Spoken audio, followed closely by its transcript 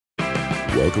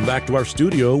Welcome back to our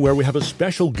studio where we have a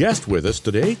special guest with us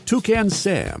today, Toucan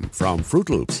Sam from Fruit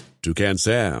Loops. Toucan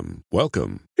Sam,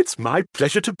 welcome. It's my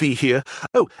pleasure to be here.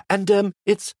 Oh, and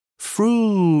it's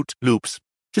Fruit Loops,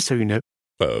 just so you know.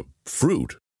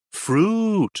 Fruit?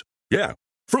 Fruit. Yeah,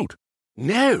 fruit.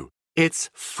 No, it's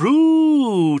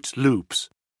Fruit Loops.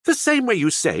 The same way you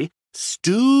say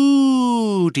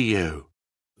studio.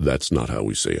 That's not how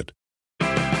we say it.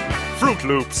 Fruit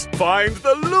Loops, find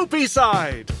the loopy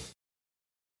side.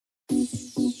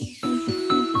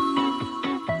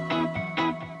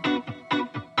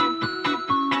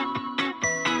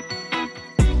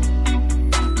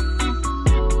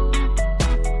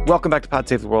 Welcome back to Pod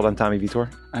Save the World. I'm Tommy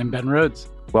Vitor. I'm Ben Rhodes.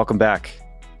 Welcome back.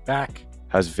 Back.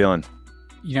 How's it feeling?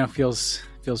 Feels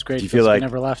great. Do you feel like we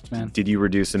never left, man? Did you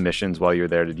reduce emissions while you were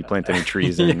there? Did you plant any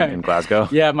trees in Glasgow?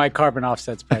 Yeah, my carbon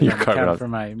offset's probably Your carbon count for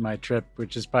my trip,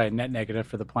 which is probably net negative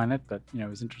for the planet, but it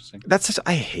was interesting.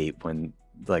 I hate when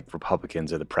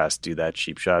Republicans or the press do that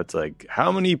cheap shot. It's like,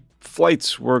 how many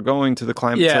flights were going to the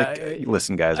climate? Yeah, it's like,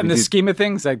 listen, guys. In the scheme of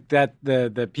things, like that,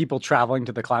 the people traveling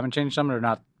to the climate change summit are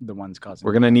not the ones causing.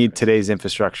 We're going to need today's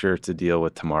infrastructure to deal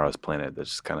with tomorrow's planet. That's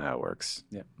just kind of how it works.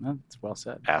 Yeah, that's well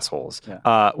said. Assholes.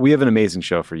 Yeah. We have an amazing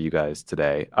show for you guys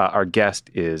today. Our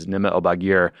guest is Nima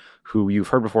El-Bagir, who you've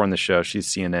heard before on the show. She's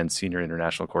CNN's senior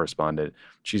international correspondent.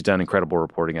 She's done incredible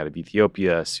reporting out of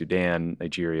Ethiopia, Sudan,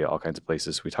 Nigeria, all kinds of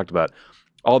places. We talked about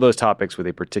all those topics with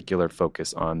a particular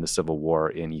focus on the civil war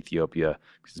in Ethiopia.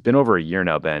 It's been over a year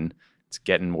now, Ben. It's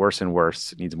getting worse and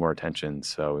worse. It needs more attention,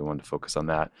 so we wanted to focus on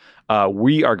that.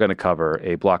 We are going to cover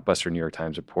a blockbuster New York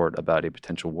Times report about a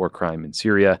potential war crime in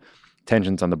Syria,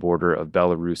 tensions on the border of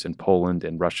Belarus and Poland,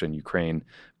 and Russia and Ukraine,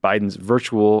 Biden's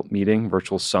virtual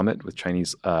summit with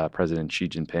Chinese President Xi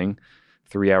Jinping.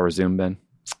 3-hour Zoom, Ben?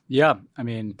 Yeah,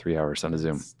 3 hours on a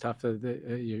Zoom. It's tough.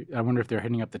 I wonder if they're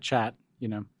hitting up the chat.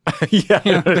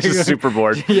 Yeah, just super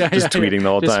bored. Tweeting the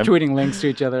whole time. Just tweeting links to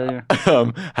each other.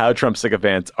 How Trump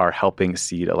sycophants are helping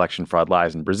seed election fraud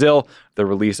lies in Brazil, the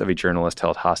release of a journalist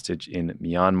held hostage in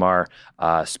Myanmar,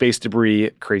 space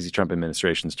debris, crazy Trump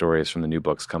administration stories from the new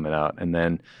books coming out, and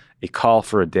then a call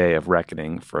for a day of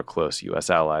reckoning for a close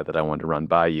U.S. ally that I wanted to run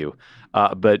by you.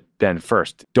 But Ben,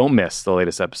 first, don't miss the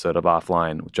latest episode of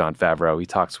Offline with Jon Favreau. He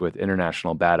talks with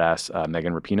international badass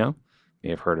Megan Rapinoe. You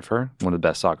may have heard of her, one of the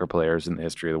best soccer players in the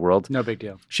history of the world. No big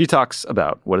deal. She talks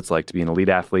about what it's like to be an elite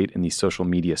athlete in the social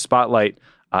media spotlight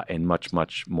and much,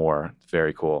 much more.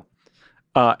 Very cool.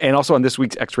 And also on this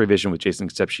week's X-Ray Vision with Jason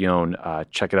Concepcion,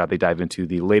 check it out. They dive into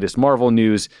the latest Marvel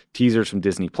news, teasers from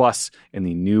Disney Plus, and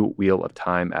the new Wheel of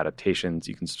Time adaptations.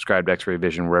 You can subscribe to X-Ray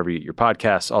Vision wherever you get your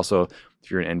podcasts. Also, if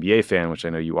you're an NBA fan, which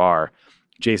I know you are,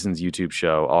 Jason's YouTube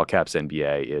show, All Caps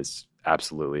NBA, is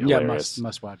absolutely hilarious. Yeah,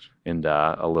 must watch. And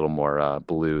a little more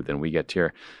blue than we get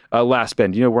here. Last, Ben,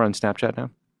 do you know we're on Snapchat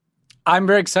now? I'm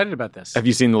very excited about this. Have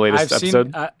you seen the latest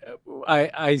episode?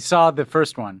 I saw the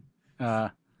first one.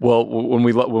 Well, when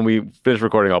we finish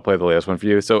recording, I'll play the latest one for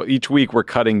you. So each week we're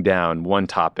cutting down one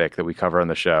topic that we cover on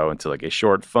the show into like a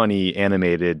short, funny,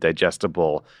 animated,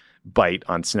 digestible bite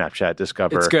on Snapchat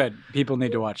Discover. It's good. People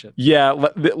need to watch it. Yeah.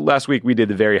 Last week we did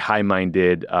the very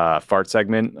high-minded fart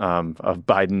segment of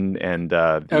Biden and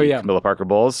Camilla Parker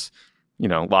Bowles.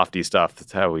 Lofty stuff.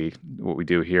 That's what we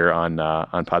do here on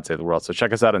Pod Save the World. So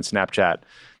check us out on Snapchat.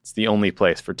 It's the only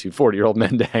place for two 40-year-old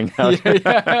men to hang out.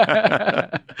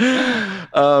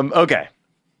 Okay.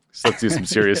 So let's do some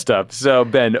serious stuff. So,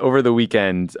 Ben, over the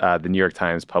weekend, the New York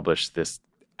Times published this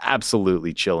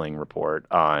absolutely chilling report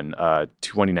on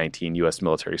 2019 U.S.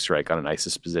 military strike on an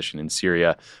ISIS position in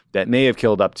Syria that may have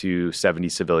killed up to 70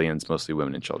 civilians, mostly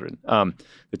women and children.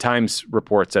 The Times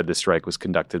report said this strike was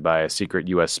conducted by a secret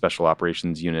U.S. Special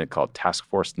Operations Unit called Task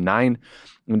Force 9.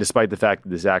 And despite the fact that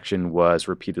this action was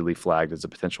repeatedly flagged as a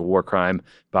potential war crime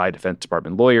by Defense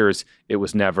Department lawyers, it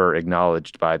was never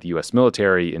acknowledged by the U.S.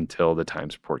 military until the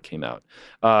Times report came out.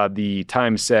 The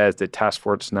Times says that Task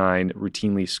Force 9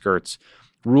 routinely skirts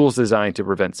rules designed to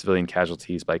prevent civilian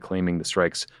casualties by claiming the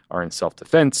strikes are in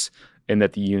self-defense, and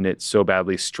that the unit so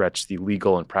badly stretched the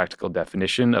legal and practical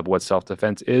definition of what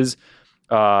self-defense is,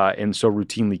 and so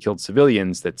routinely killed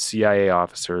civilians that CIA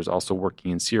officers also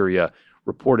working in Syria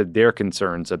reported their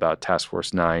concerns about Task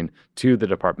Force 9 to the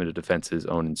Department of Defense's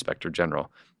own Inspector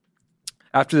General.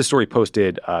 After the story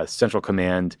posted, Central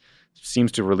Command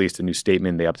seems to have released a new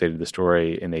statement. They updated the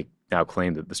story, and they now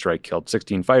claim that the strike killed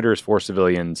 16 fighters, 4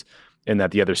 civilians, and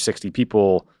that the other 60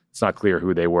 people, it's not clear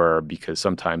who they were because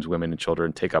sometimes women and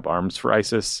children take up arms for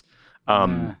ISIS.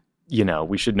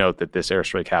 We should note that this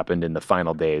airstrike happened in the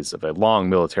final days of a long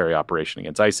military operation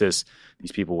against ISIS.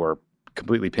 These people were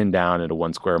completely pinned down in a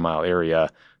 1 square mile area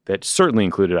that certainly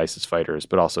included ISIS fighters,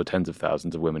 but also tens of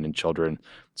thousands of women and children.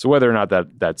 So whether or not that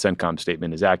CENTCOM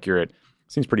statement is accurate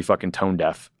seems pretty fucking tone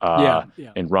deaf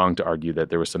and wrong to argue that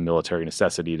there was some military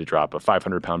necessity to drop a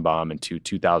 500-pound bomb and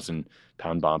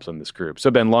 2,000-pound bombs on this group. So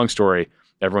Ben, long story,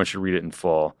 everyone should read it in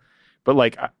full. But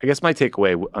like, I guess my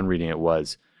takeaway on reading it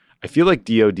was, I feel like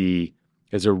DOD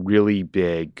has a really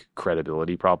big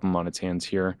credibility problem on its hands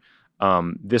here.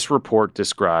 This report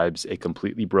describes a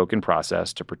completely broken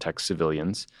process to protect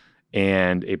civilians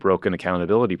and a broken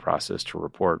accountability process to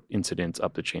report incidents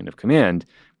up the chain of command.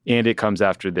 And it comes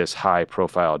after this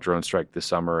high-profile drone strike this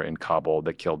summer in Kabul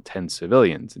that killed 10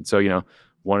 civilians. And so, you know,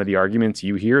 one of the arguments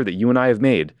you hear that you and I have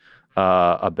made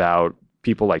about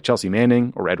people like Chelsea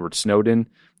Manning or Edward Snowden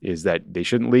is that they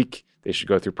shouldn't leak. They should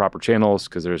go through proper channels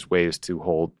because there's ways to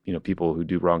hold, you know, people who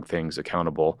do wrong things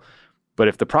accountable. But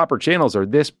if the proper channels are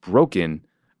this broken,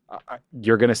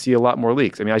 you're going to see a lot more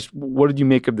leaks. I mean, what did you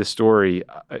make of the story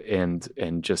and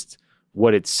just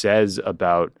what it says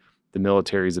about the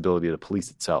military's ability to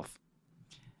police itself?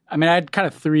 I mean, I had kind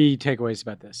of three takeaways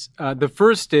about this. The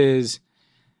first is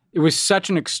it was such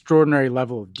an extraordinary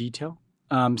level of detail.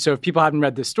 So if people haven't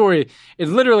read this story, it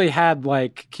literally had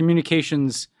like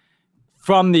communications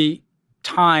from the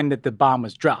time that the bomb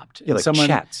was dropped. Yeah, and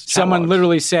like someone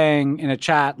literally saying in a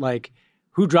chat, like,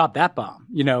 who dropped that bomb?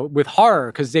 You know, with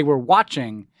horror, because they were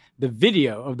watching the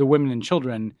video of the women and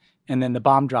children and then the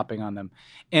bomb dropping on them.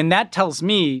 And that tells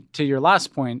me, to your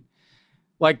last point,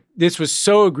 like this was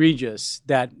so egregious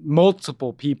that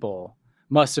multiple people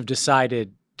must have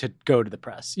decided to go to the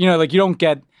press. You know, like you don't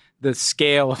get the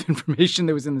scale of information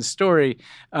that was in the story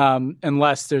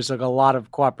unless there's like a lot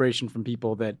of cooperation from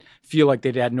people that feel like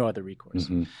they had no other recourse.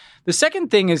 Mm-hmm. The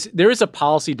second thing is there is a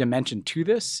policy dimension to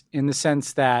this in the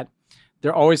sense that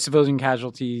there are always civilian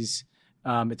casualties.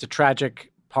 It's a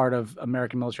tragic part of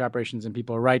American military operations, and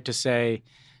people are right to say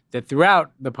that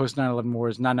throughout the post 9/11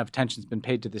 wars, not enough attention has been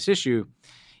paid to this issue.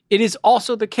 It is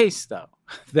also the case, though,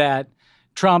 that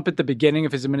Trump at the beginning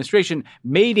of his administration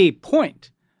made a point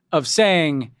of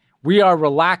saying we are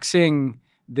relaxing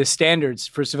the standards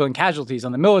for civilian casualties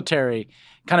on the military,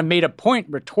 kind of made a point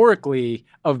rhetorically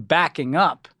of backing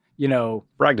up, you know,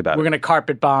 bragged about we're going to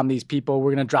carpet bomb these people.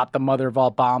 We're going to drop the mother of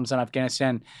all bombs on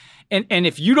Afghanistan. And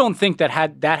if you don't think that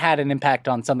had an impact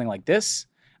on something like this,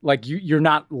 like you're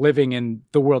not living in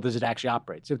the world as it actually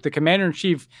operates. If the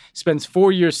commander-in-chief spends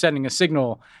 4 years sending a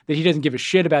signal that he doesn't give a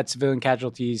shit about civilian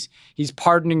casualties, he's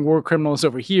pardoning war criminals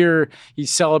over here,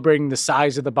 he's celebrating the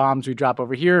size of the bombs we drop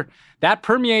over here, that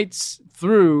permeates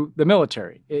through the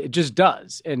military. It just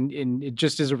does. And it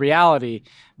just is a reality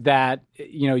that,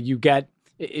 you know, you get,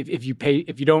 if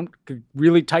you don't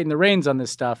really tighten the reins on this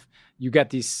stuff, you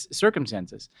get these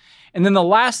circumstances. And then the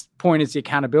last point is the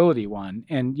accountability one.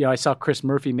 And, you know, I saw Chris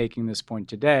Murphy making this point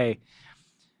today.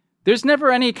 There's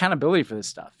never any accountability for this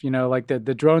stuff. You know, like the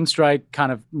drone strike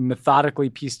kind of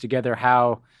methodically pieced together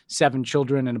how 7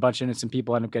 children and a bunch of innocent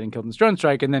people end up getting killed in this drone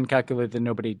strike and then calculated that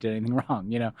nobody did anything wrong,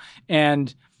 you know.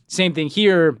 And same thing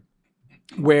here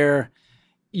where,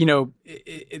 you know,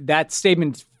 that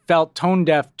statement felt tone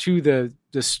deaf to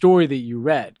the story that you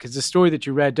read, because the story that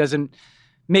you read doesn't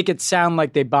make it sound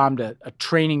like they bombed a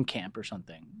training camp or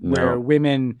something where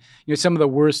women, you know, some of the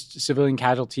worst civilian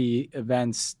casualty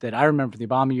events that I remember from the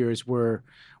Obama years were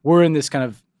in this kind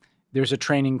of, there's a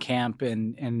training camp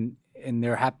and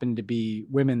there happened to be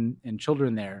women and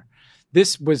children there.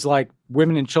 This was like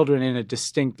women and children in a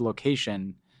distinct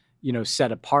location, you know,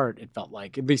 set apart, it felt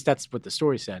like. At least that's what the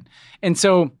story said. And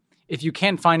so if you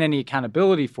can't find any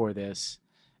accountability for this,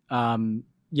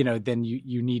 you know, then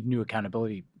you need new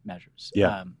accountability measures.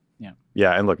 Yeah.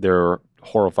 Yeah. And look, there are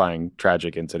horrifying,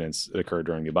 tragic incidents that occurred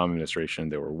during the Obama administration.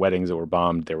 There were weddings that were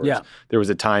bombed. There was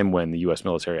a time when the U.S.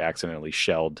 military accidentally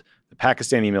shelled the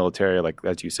Pakistani military. Like,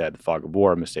 as you said, the fog of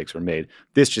war, mistakes were made.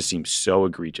 This just seems so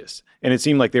egregious. And it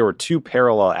seemed like there were two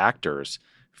parallel actors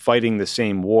fighting the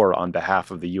same war on behalf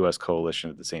of the U.S.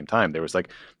 coalition at the same time. There was like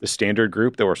the standard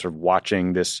group that were sort of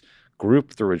watching this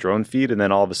group through a drone feed. And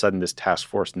then all of a sudden this Task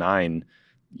Force 9,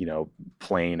 you know,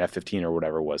 plane, F-15 or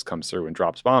whatever it was, comes through and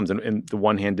drops bombs. And the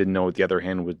one hand didn't know what the other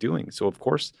hand was doing. So, of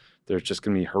course, there's just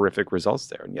going to be horrific results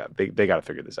there. And, yeah, they got to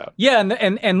figure this out. Yeah,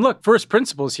 and look, first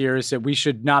principles here is that we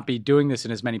should not be doing this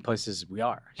in as many places as we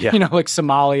are. Yeah. You know, like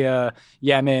Somalia,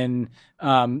 Yemen,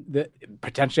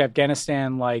 potentially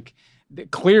Afghanistan. Like,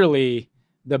 clearly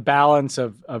the balance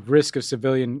of risk of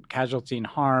civilian casualty and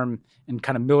harm and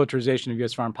kind of militarization of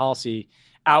U.S. foreign policy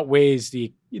outweighs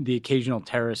the the occasional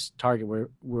terrorist target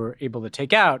we're able to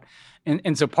take out.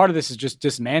 And so part of this is just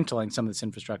dismantling some of this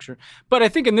infrastructure. But I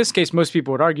think in this case, most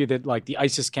people would argue that like the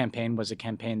ISIS campaign was a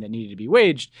campaign that needed to be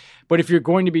waged. But if you're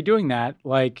going to be doing that,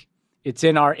 like it's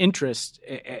in our interest,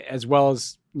 as well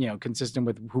as, consistent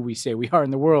with who we say we are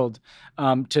in the world,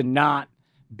 to not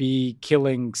be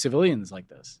killing civilians like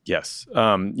this. Yes.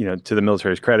 To the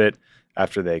military's credit,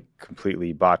 after they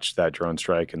completely botched that drone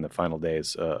strike in the final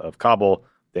days of Kabul,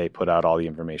 they put out all the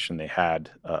information they had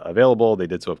available. They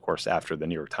did so, of course, after the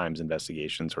New York Times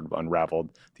investigation sort of unraveled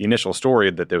the initial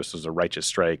story that this was a righteous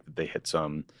strike, that they hit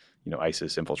some,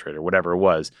 ISIS infiltrator, whatever it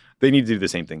was. They need to do the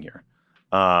same thing here.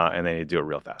 And they need to do it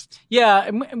real fast. Yeah,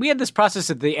 and we had this process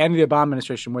at the end of the Obama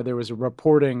administration where there was a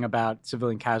reporting about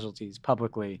civilian casualties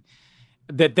publicly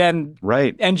that then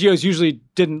NGOs usually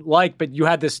didn't like, but you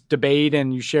had this debate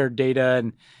and you shared data,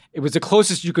 and it was the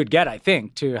closest you could get, I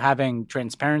think, to having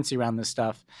transparency around this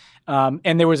stuff.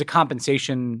 And there was a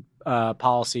compensation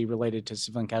policy related to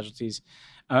civilian casualties.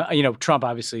 Trump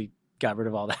obviously got rid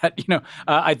of all that.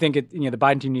 I think the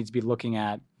Biden team needs to be looking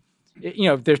at,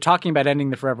 if they're talking about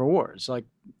ending the forever wars, like,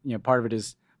 part of it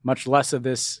is much less of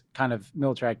this kind of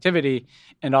military activity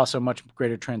and also much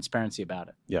greater transparency about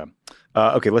it. Yeah.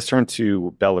 Okay, let's turn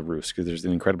to Belarus, because there's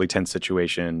an incredibly tense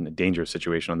situation, a dangerous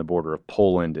situation on the border of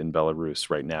Poland and Belarus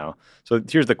right now. So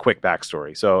here's the quick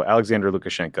backstory. So Alexander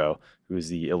Lukashenko, who is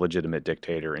the illegitimate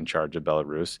dictator in charge of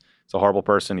Belarus, is a horrible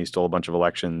person. He stole a bunch of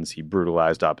elections. He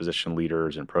brutalized opposition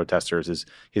leaders and protesters.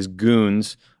 His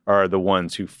goons are the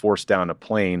ones who forced down a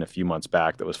plane a few months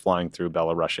back that was flying through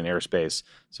Belarusian airspace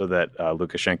so that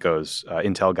Lukashenko's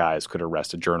intel guys could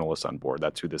arrest a journalist on board.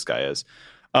 That's who this guy is.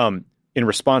 In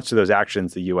response to those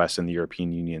actions, the U.S. and the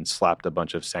European Union slapped a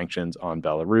bunch of sanctions on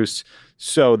Belarus.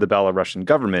 So the Belarusian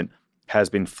government has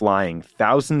been flying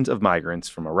thousands of migrants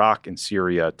from Iraq and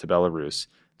Syria to Belarus,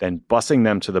 then busing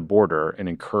them to the border and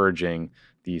encouraging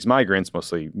these migrants,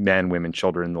 mostly men, women,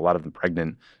 children, a lot of them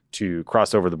pregnant, to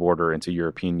cross over the border into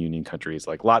European Union countries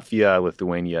like Latvia,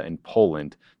 Lithuania, and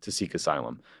Poland to seek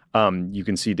asylum. You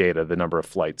can see data. The number of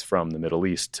flights from the Middle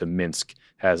East to Minsk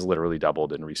has literally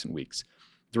doubled in recent weeks.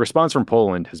 The response from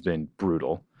Poland has been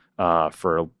brutal. Just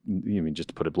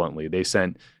to put it bluntly, they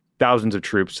sent thousands of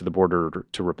troops to the border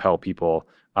to repel people.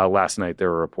 Last night, there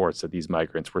were reports that these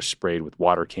migrants were sprayed with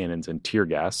water cannons and tear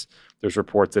gas. There's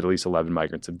reports that at least 11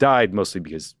 migrants have died, mostly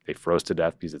because they froze to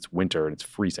death because it's winter and it's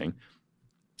freezing.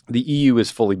 The EU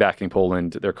is fully backing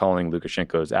Poland. They're calling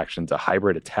Lukashenko's actions a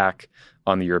hybrid attack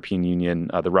on the European Union.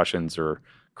 The Russians are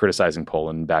criticizing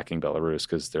Poland and backing Belarus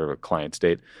because they're a client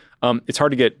state. It's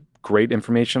hard to get great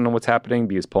information on what's happening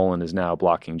because Poland is now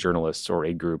blocking journalists or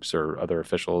aid groups or other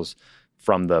officials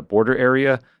from the border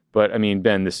area. But I mean,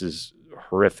 Ben, this is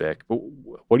horrific. But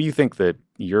what do you think the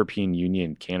European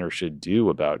Union can or should do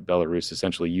about Belarus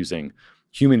essentially using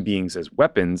human beings as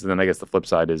weapons? And then I guess the flip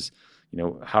side is,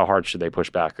 how hard should they push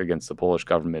back against the Polish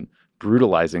government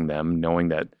brutalizing them, knowing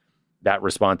that that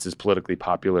response is politically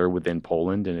popular within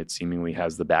Poland and it seemingly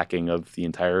has the backing of the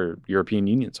entire European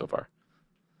Union so far?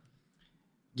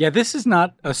 Yeah, this is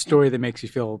not a story that makes you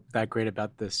feel that great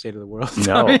about the state of the world.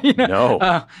 No,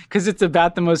 no. Because it's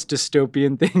about the most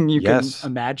dystopian thing you can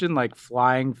imagine, like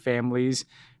flying families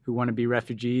who want to be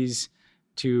refugees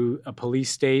to a police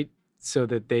state so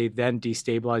that they then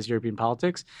destabilize European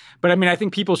politics. But I mean, I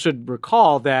think people should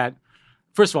recall that,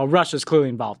 first of all, Russia's clearly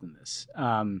involved in this.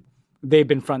 They've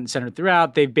been front and center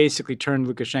throughout. They've basically turned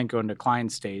Lukashenko into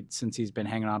client state since he's been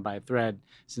hanging on by a thread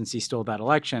since he stole that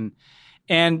election.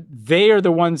 And they are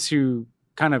the ones who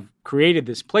kind of created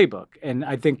this playbook. And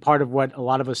I think part of what a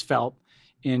lot of us felt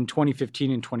in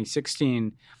 2015 and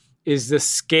 2016 is the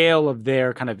scale of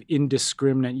their kind of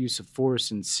indiscriminate use of force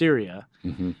in Syria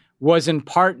was in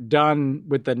part done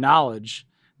with the knowledge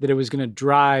that it was going to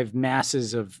drive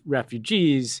masses of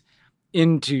refugees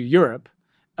into Europe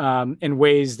in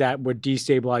ways that would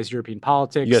destabilize European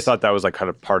politics. You guys thought that was like kind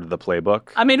of part of the playbook?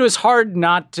 I mean, it was hard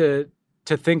not to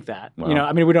think that. Wow.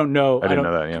 I mean, we don't know. I didn't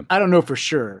know that, yeah. I don't know for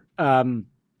sure.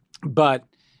 But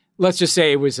let's just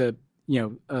say it was a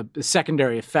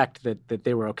secondary effect that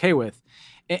they were okay with.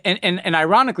 And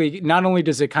ironically, not only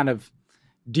does it kind of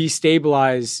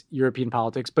destabilize European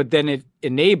politics, but then it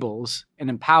enables and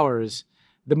empowers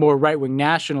the more right-wing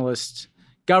nationalist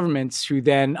governments who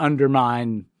then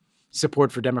undermine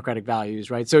support for democratic values,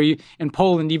 right? So in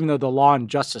Poland, even though the Law and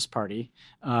Justice Party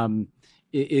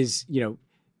is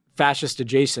fascist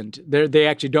adjacent, they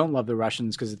actually don't love the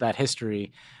Russians because of that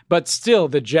history. But still,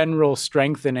 the general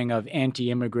strengthening of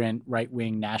anti-immigrant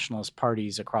right-wing nationalist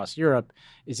parties across Europe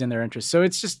is in their interest. So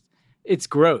it's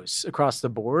gross across the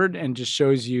board and just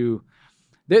shows you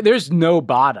there's no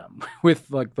bottom with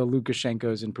like the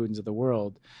Lukashenkos and Putins of the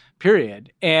world,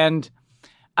 period. And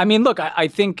I mean, look, I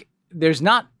think there's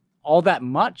not all that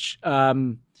much.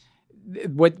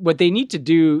 What they need to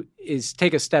do is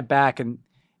take a step back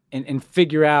and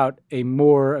figure out a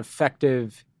more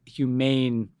effective,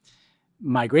 humane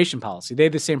migration policy. They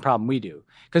have the same problem we do.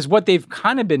 Because what they've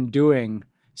kind of been doing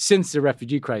since the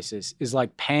refugee crisis is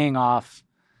like paying off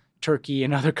Turkey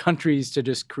and other countries to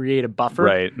just create a buffer.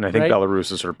 Right. And I think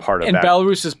Belarus is sort of part of that. And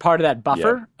Belarus is part of that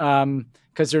buffer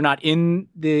because they're not in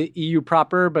the EU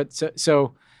proper. But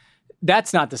so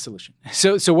that's not the solution.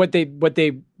 So what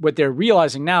they're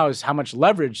realizing now is how much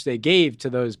leverage they gave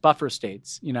to those buffer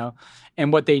states,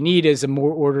 and what they need is a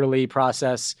more orderly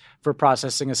process for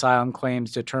processing asylum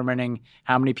claims, determining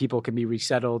how many people can be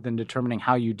resettled, and determining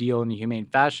how you deal in a humane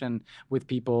fashion with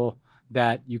people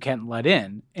that you can't let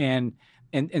in. And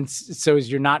so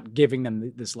you're not giving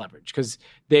them this leverage because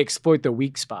they exploit the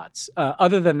weak spots.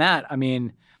 Other than that, I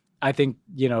mean, I think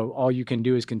all you can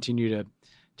do is continue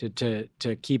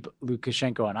to keep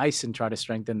Lukashenko on ice and try to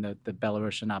strengthen the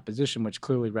Belarusian opposition, which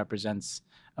clearly represents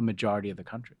a majority of the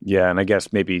country. Yeah, and I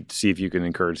guess maybe see if you can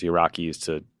encourage the Iraqis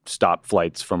to stop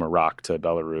flights from Iraq to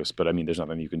Belarus. But I mean, there's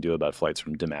nothing you can do about flights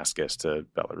from Damascus to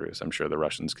Belarus. I'm sure the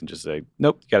Russians can just say,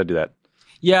 nope, you got to do that.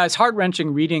 Yeah, it's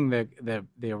heart-wrenching reading the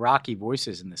Iraqi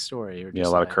voices in this story. Yeah, a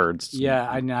lot of Kurds. Yeah,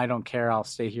 I don't care. I'll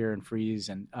stay here and freeze.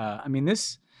 And I mean,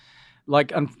 this,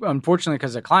 like, unfortunately,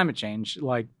 because of climate change,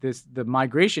 like the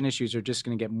migration issues are just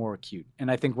going to get more acute. And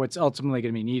I think what's ultimately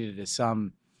going to be needed is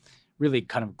some really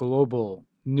kind of global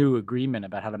new agreement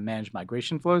about how to manage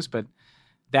migration flows. But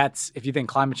that's, if you think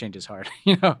climate change is hard,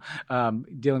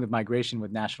 dealing with migration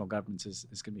with national governments is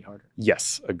going to be harder.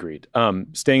 Yes, agreed.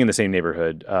 Staying in the same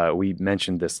neighborhood, we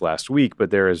mentioned this last week, but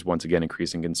there is once again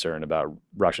increasing concern about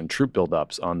Russian troop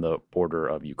buildups on the border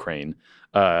of Ukraine.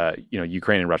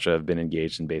 Ukraine and Russia have been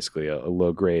engaged in basically a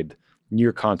low-grade,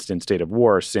 near constant state of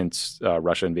war since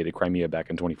Russia invaded Crimea back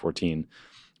in 2014.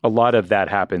 A lot of that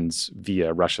happens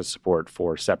via Russia's support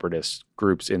for separatist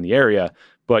groups in the area,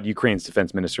 but Ukraine's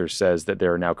defense minister says that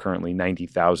there are now currently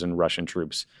 90,000 Russian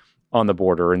troops on the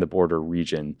border, in the border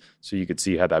region. So you could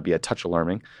see how that'd be a touch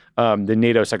alarming. The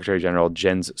NATO Secretary General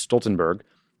Jens Stoltenberg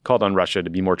called on Russia to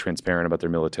be more transparent about their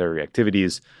military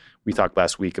activities. We talked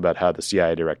last week about how the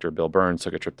CIA director, Bill Burns,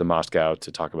 took a trip to Moscow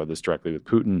to talk about this directly with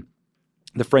Putin.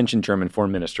 The French and German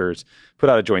foreign ministers put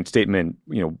out a joint statement,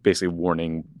 basically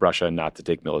warning Russia not to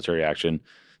take military action.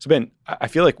 So, Ben, I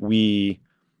feel like we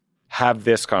have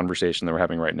this conversation that we're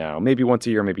having right now, maybe once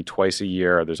a year, maybe twice a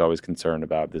year. There's always concern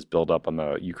about this buildup on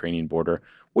the Ukrainian border.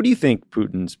 What do you think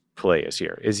Putin's play is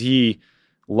here? Is he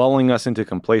lulling us into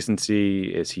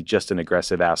complacency? Is he just an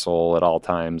aggressive asshole at all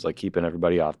times, like keeping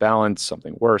everybody off balance,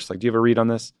 something worse? Like, do you have a read on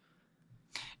this?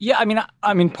 Yeah,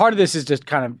 I mean, part of this is just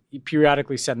kind of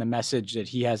periodically send the message that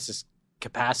he has this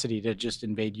capacity to just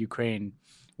invade Ukraine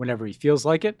whenever he feels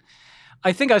like it.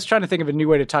 I think I was trying to think of a new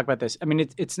way to talk about this. I mean,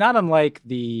 it's not unlike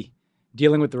the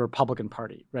dealing with the Republican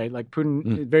Party, right? Like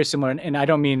Putin, very similar, and I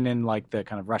don't mean in like the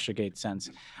kind of Russiagate sense.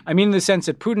 I mean in the sense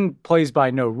that Putin plays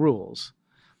by no rules,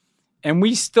 and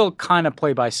we still kind of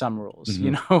play by some rules,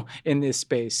 in this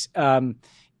space. And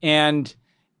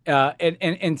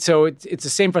so it's the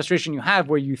same frustration you have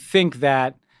where you think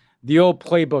that the old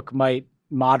playbook might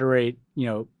moderate,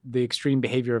 the extreme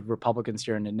behavior of Republicans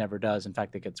here, and it never does. In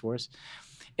fact, it gets worse.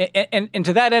 And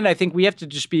to that end, I think we have to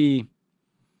just be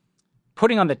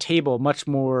putting on the table much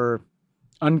more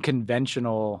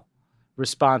unconventional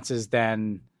responses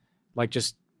than like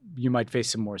just you might face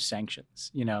some more sanctions,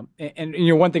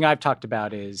 And one thing I've talked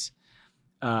about is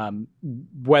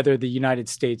whether the United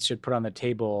States should put on the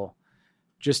table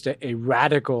just a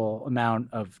radical amount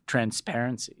of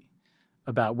transparency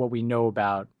about what we know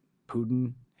about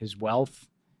Putin, his wealth,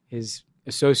 his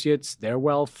associates, their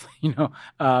wealth,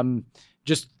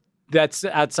 just that's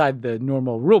outside the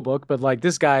normal rule book. But like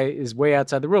this guy is way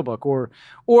outside the rule book. Or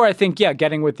I think,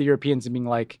 getting with the Europeans and being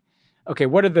like, okay,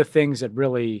 what are the things that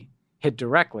really hit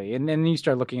directly? And then you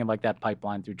start looking at like that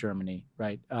pipeline through Germany,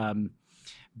 right?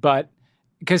 But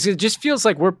because it just feels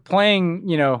like we're playing,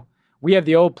 we have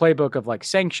the old playbook of like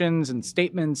sanctions and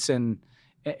statements and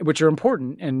which are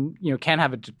important and, can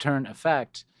have a deterrent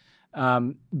effect.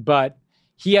 But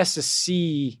he has to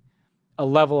see a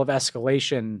level of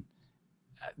escalation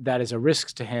that is a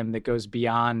risk to him that goes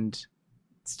beyond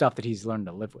stuff that he's learned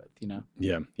to live with,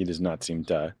 Yeah, he doesn't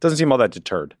seem all that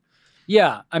deterred.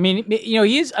 Yeah. I mean, he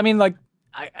is,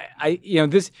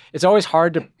 this, it's always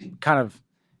hard to kind of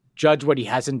judge what he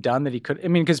hasn't done that he could,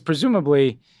 because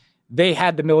presumably they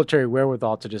had the military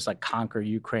wherewithal to just like conquer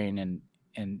Ukraine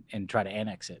and try to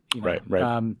annex it. Right.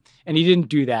 And he didn't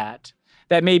do that.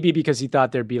 that may be because he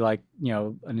thought there'd be like,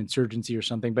 an insurgency or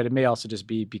something, but it may also just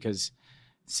be because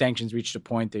sanctions reached a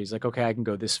point that he's like, okay, I can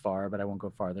go this far, but I won't go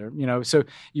farther. So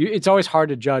it's always hard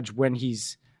to judge when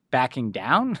he's backing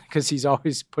down because he's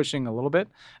always pushing a little bit.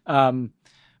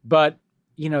 But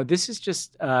this is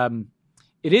just,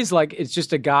 it's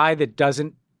just a guy that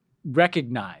doesn't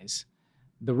recognize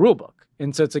the rule book.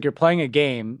 And so it's like you're playing a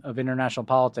game of international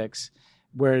politics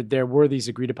where there were these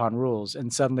agreed upon rules,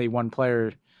 and suddenly one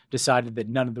player decided that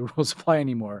none of the rules apply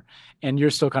anymore, and you're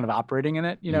still kind of operating in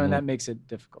it, and that makes it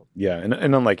difficult. Yeah, and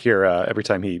unlike here, every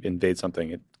time he invades something,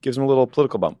 it gives him a little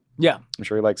political bump. Yeah. I'm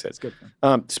sure he likes it. It's good.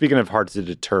 Speaking of hard to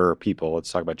deter people,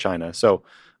 let's talk about China. So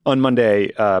on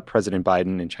Monday, President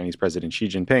Biden and Chinese President Xi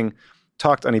Jinping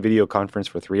talked on a video conference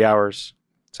for 3 hours.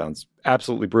 Sounds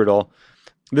absolutely brutal.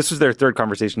 This was their third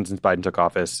conversation since Biden took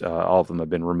office. All of them have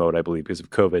been remote, I believe, because of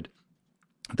COVID.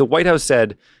 The White House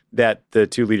said that the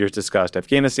two leaders discussed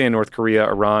Afghanistan, North Korea,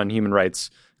 Iran, human rights,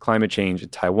 climate change,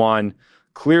 and Taiwan.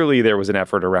 Clearly, there was an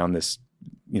effort around this,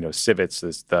 civets,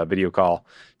 the video call,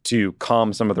 to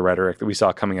calm some of the rhetoric that we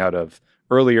saw coming out of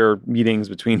earlier meetings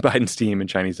between Biden's team and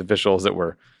Chinese officials that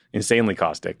were insanely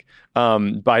caustic.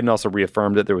 Biden also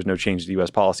reaffirmed that there was no change to the U.S.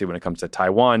 policy when it comes to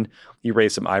Taiwan. He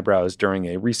raised some eyebrows during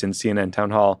a recent CNN town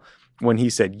hall when he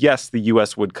said, yes, the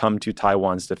U.S. would come to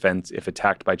Taiwan's defense if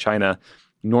attacked by China.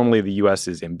 Normally, the U.S.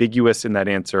 is ambiguous in that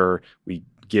answer. We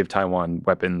give Taiwan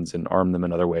weapons and arm them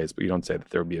in other ways, but you don't say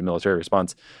that there would be a military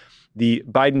response. The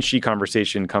Biden-Xi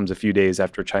conversation comes a few days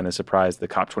after China surprised the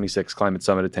COP26 climate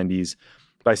summit attendees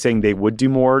by saying they would do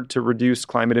more to reduce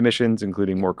climate emissions,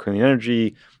 including more clean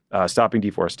energy, stopping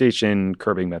deforestation,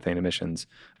 curbing methane emissions.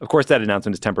 Of course, that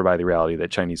announcement is tempered by the reality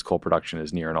that Chinese coal production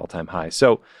is near an all-time high.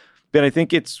 So, Ben, I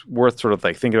think it's worth sort of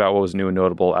like thinking about what was new and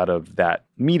notable out of that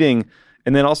meeting.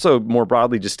 And then also more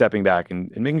broadly, just stepping back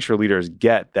and making sure leaders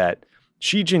get that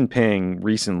Xi Jinping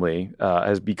recently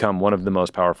has become one of the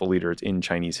most powerful leaders in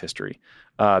Chinese history.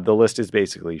 The list is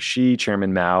basically Xi,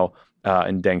 Chairman Mao,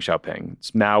 and Deng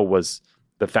Xiaoping. Mao was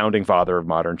the founding father of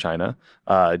modern China.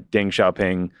 Deng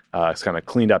Xiaoping has kind of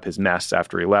cleaned up his mess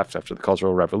after he left, after the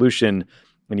Cultural Revolution,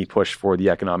 and he pushed for the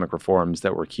economic reforms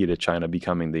that were key to China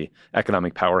becoming the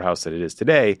economic powerhouse that it is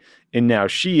today. And now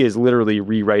Xi is literally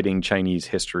rewriting Chinese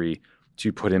history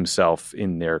to put himself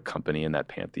in their company in that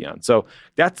pantheon. So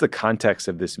that's the context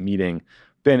of this meeting.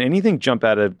 Ben, anything jump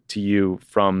out to you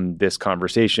from this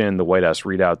conversation, the White House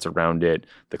readouts around it,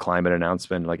 the climate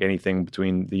announcement, like anything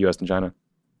between the U.S. and China?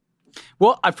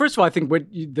 Well, first of all, I think where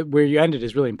you ended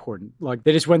is really important. Like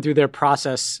they just went through their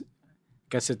process. I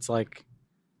guess it's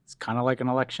kind of like an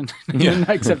election,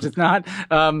 except it's not.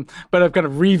 But of kind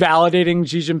of revalidating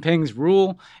Xi Jinping's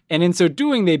rule. And in so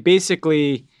doing, they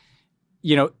basically,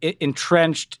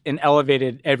 entrenched and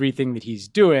elevated everything that he's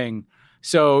doing.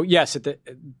 So yes, at the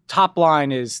top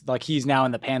line is like he's now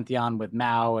in the pantheon with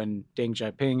Mao and Deng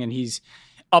Xiaoping, and he's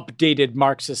updated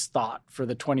Marxist thought for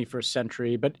the 21st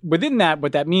century. But within that,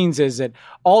 what that means is that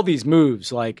all these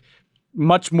moves, like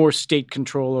much more state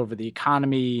control over the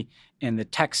economy and the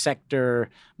tech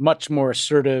sector, much more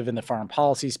assertive in the foreign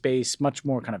policy space, much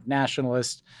more kind of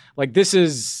nationalist, like this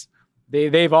is,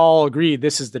 they've all agreed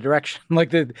this is the direction.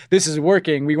 Like this is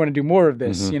working. We want to do more of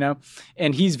this,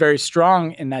 And he's very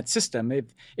strong in that system.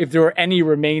 If there were any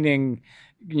remaining,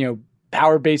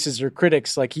 power bases or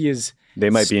critics, like he is. They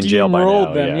might be in jail by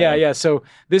now. Them. Yeah. So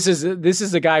this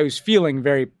is a guy who's feeling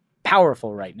very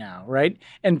powerful right now, right?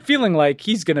 And feeling like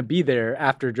he's going to be there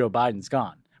after Joe Biden's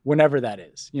gone, whenever that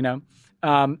is,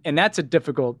 And that's a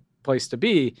difficult place to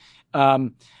be.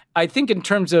 I think in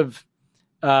terms of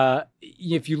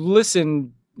if you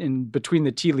listen in between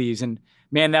the tea leaves, and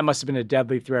man, that must have been a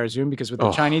deadly 3-hour Zoom because with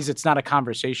the Chinese, it's not a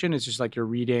conversation. It's just like you're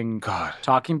reading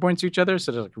talking points to each other.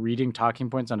 So they're like reading talking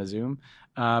points on a Zoom.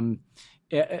 I'm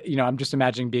just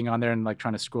imagining being on there and like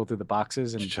trying to scroll through the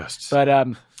boxes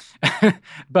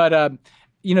but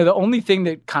the only thing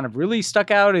that kind of really stuck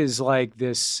out is like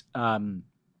this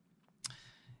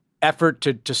effort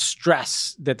to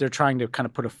stress that they're trying to kind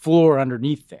of put a floor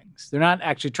underneath things. They're not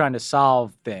actually trying to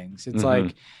solve things. It's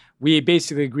like we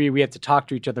basically agree we have to talk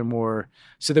to each other more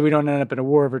so that we don't end up in a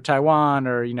war over Taiwan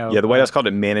or, Yeah, the White House called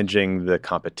it managing the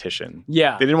competition.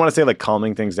 Yeah. They didn't want to say like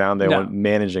calming things down. They want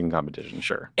managing competition,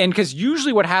 sure. And because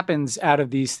usually what happens out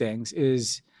of these things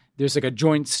is there's like a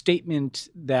joint statement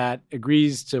that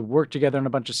agrees to work together on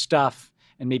a bunch of stuff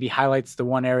and maybe highlights the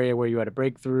one area where you had a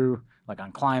breakthrough, like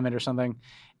on climate or something.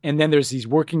 And then there's these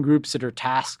working groups that are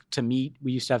tasked to meet.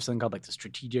 We used to have something called like the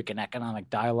Strategic and Economic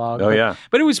Dialogue.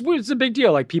 But it was a big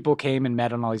deal. Like people came and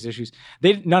met on all these issues.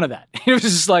 None of that. It was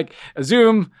just like a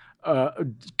Zoom,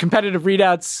 competitive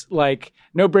readouts, like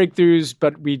no breakthroughs,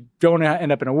 but we don't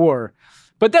end up in a war.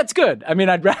 But that's good. I mean,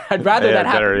 I'd rather that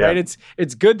happen, yeah. right?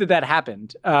 It's good that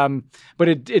happened. But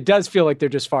it does feel like they're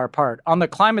just far apart. On the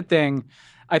climate thing,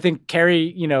 I think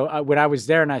Kerry, when I was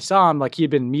there and I saw him, like he had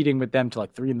been meeting with them till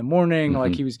like 3 a.m.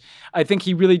 Like I think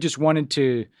he really just wanted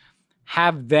to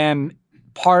have them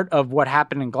part of what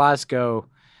happened in Glasgow,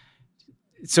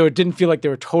 so it didn't feel like they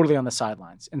were totally on the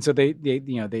sidelines. And so they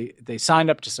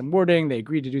signed up to some wording. They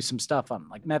agreed to do some stuff on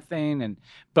like methane,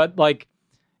 but like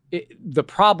the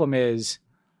problem is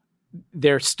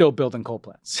they're still building coal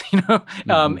plants,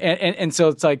 and so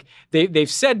it's like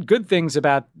they've said good things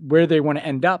about where they want to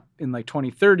end up in like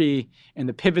 2030 and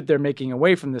the pivot they're making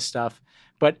away from this stuff.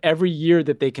 But every year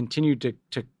that they continue to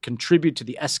contribute to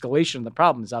the escalation of the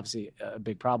problem is obviously a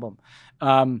big problem.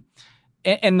 And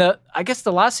I guess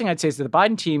the last thing I'd say is that the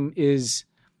Biden team is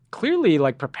clearly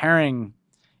like preparing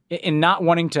and not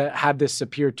wanting to have this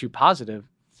appear too positive.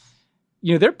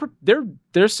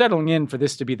 They're settling in for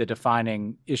this to be the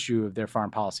defining issue of their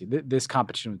foreign policy, this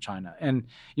competition with China. And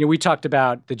we talked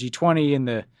about the G20 and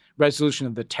the resolution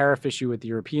of the tariff issue with the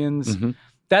Europeans. Mm-hmm.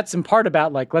 That's in part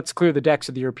about like, let's clear the decks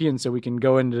of the Europeans so we can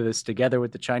go into this together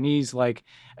with the Chinese. Like,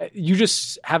 you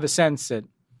just have a sense that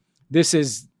this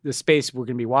is the space we're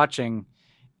going to be watching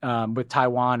with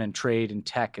Taiwan and trade and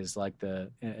tech as like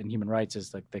and human rights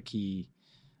as like the key.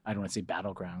 I don't want to say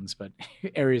battlegrounds, but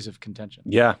areas of contention.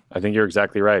 Yeah, I think you're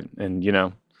exactly right. And,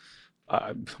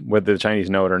 whether the Chinese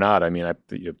know it or not, I mean,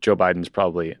 Joe Biden's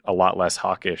probably a lot less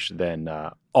hawkish than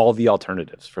all the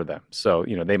alternatives for them. So,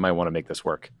 they might want to make this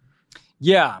work.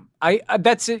 Yeah,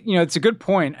 that's it. It's a good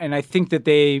point. And I think that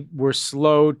they were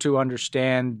slow to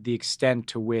understand the extent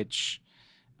to which,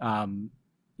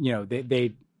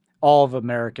 they all of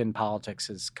American politics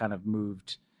has kind of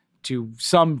moved to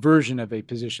some version of a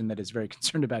position that is very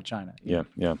concerned about China. Yeah.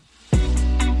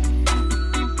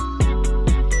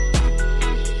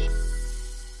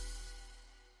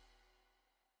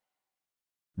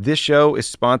 This show is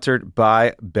sponsored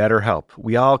by BetterHelp.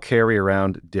 We all carry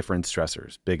around different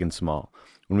stressors, big and small.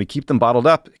 When we keep them bottled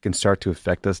up, it can start to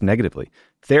affect us negatively.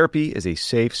 Therapy is a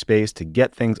safe space to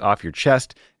get things off your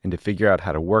chest and to figure out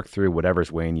how to work through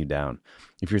whatever's weighing you down.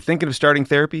 If you're thinking of starting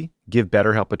therapy, give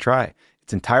BetterHelp a try.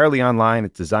 It's entirely online.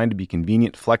 It's designed to be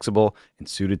convenient, flexible, and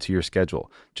suited to your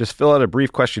schedule. Just fill out a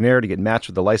brief questionnaire to get matched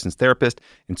with a licensed therapist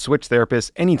and switch therapists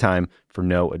anytime for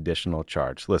no additional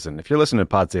charge. Listen, if you're listening to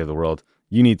Pod Save the World,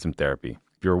 you need some therapy.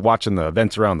 If you're watching the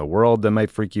events around the world that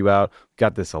might freak you out,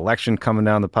 got this election coming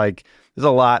down the pike, there's a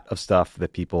lot of stuff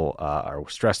that people are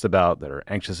stressed about, that are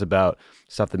anxious about,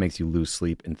 stuff that makes you lose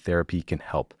sleep, and therapy can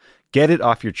help. Get it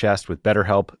off your chest with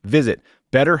BetterHelp. Visit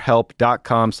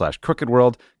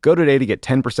BetterHelp.com/crookedworld. Go today to get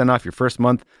 10% off your first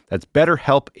month. That's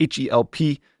BetterHelp,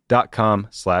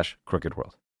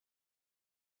 HELP.com/crookedworld.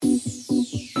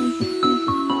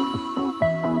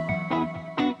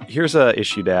 Here's an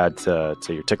issue to add to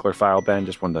your tickler file, Ben.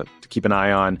 Just wanted to keep an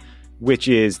eye on, which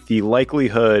is the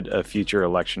likelihood of future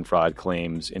election fraud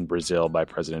claims in Brazil by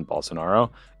President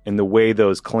Bolsonaro and the way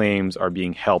those claims are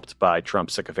being helped by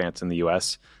Trump sycophants in the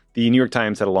U.S. The New York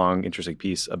Times had a long, interesting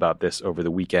piece about this over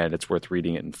the weekend. It's worth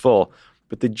reading it in full.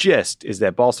 But the gist is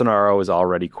that Bolsonaro is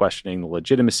already questioning the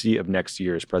legitimacy of next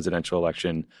year's presidential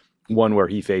election, one where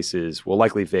he will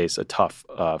likely face a tough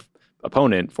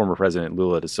opponent, former President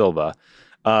Lula da Silva.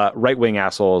 Right-wing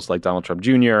assholes like Donald Trump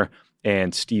Jr.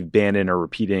 and Steve Bannon are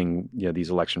repeating these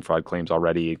election fraud claims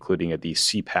already, including at the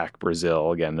CPAC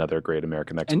Brazil, again, another great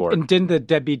American export. And didn't the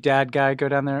deadbeat dad guy go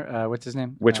down there? What's his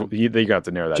name? You got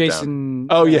to narrow that down.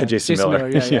 Jason Miller.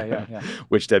 Yeah.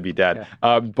 Which deadbeat dad.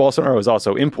 Yeah. Bolsonaro is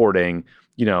also importing,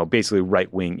 basically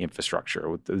right-wing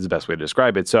infrastructure. This is the best way to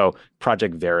describe it. So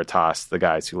Project Veritas, the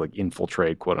guys who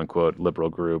infiltrate, quote-unquote,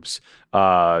 liberal groups,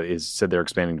 said they're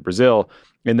expanding to Brazil.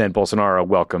 And then Bolsonaro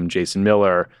welcomed Jason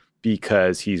Miller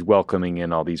because he's welcoming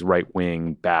in all these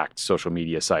right-wing backed social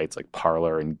media sites like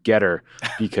Parler and Getter,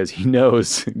 because he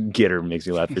knows Getter makes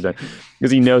me laugh every time, because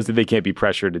he knows that they can't be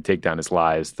pressured to take down his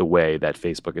lies the way that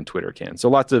Facebook and Twitter can. So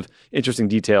lots of interesting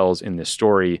details in this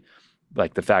story,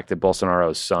 like the fact that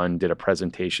Bolsonaro's son did a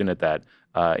presentation at that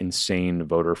insane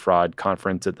voter fraud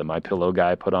conference that the MyPillow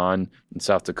guy put on in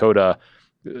South Dakota.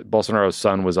 Bolsonaro's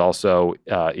son was also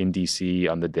in D.C.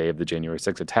 on the day of the January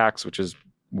 6th attacks, which is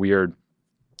weird.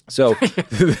 So,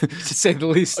 to say the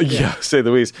least. Yeah, say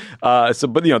the least. But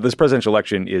this presidential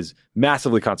election is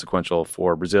massively consequential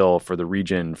for Brazil, for the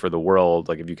region, for the world.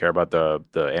 Like, if you care about the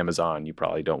Amazon, you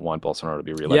probably don't want Bolsonaro to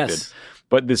be reelected. Yes.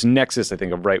 But this nexus, I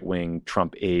think, of right-wing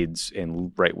Trump aides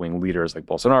and right-wing leaders like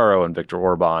Bolsonaro and Viktor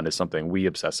Orban is something we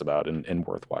obsess about and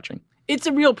worth watching. It's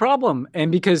a real problem.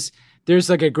 And because there's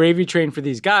like a gravy train for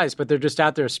these guys, but they're just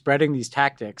out there spreading these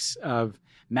tactics of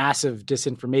massive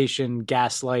disinformation,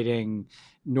 gaslighting,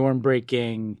 norm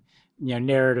breaking,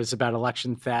 narratives about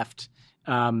election theft.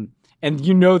 And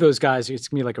those guys, it's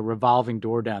going to be like a revolving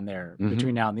door down there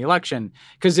between now and the election.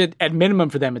 Because at minimum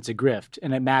for them, it's a grift.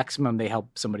 And at maximum, they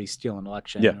help somebody steal an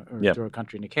election or throw a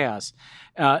country into chaos.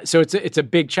 So it's a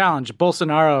big challenge.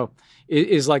 Bolsonaro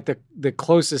is like the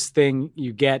closest thing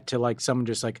you get to like someone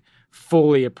just like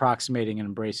fully approximating and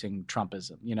embracing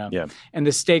Trumpism, And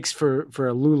the stakes for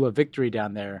a Lula victory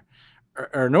down there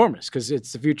are enormous because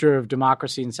it's the future of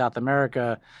democracy in South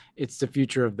America. It's the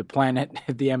future of the planet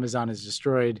if the Amazon is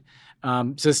destroyed.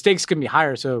 So the stakes can be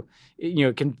higher. So,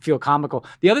 it can feel comical.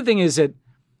 The other thing is that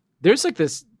there's like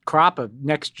this crop of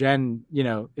next gen,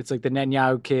 it's like the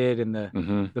Netanyahu kid and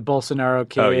the Bolsonaro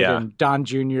kid and Don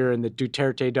Jr. and the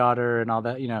Duterte daughter and all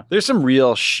that, There's some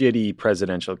real shitty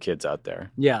presidential kids out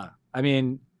there. Yeah. I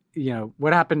mean,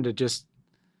 what happened to just,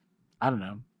 I don't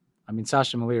know. I mean,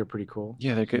 Sasha and Malia are pretty cool.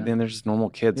 Yeah, they're good. Then they're just normal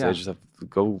kids. Yeah. They just have to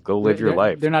go live your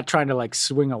life. They're not trying to like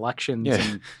swing elections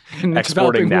and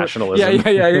exporting nationalism.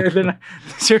 Yeah. They're not,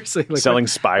 seriously, like selling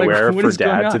spyware for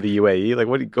dad to the UAE.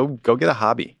 Like, go get a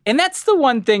hobby. And that's the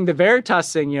one thing, the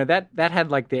Veritas thing. that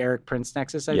had like the Eric Prince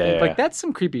nexus. I think like that's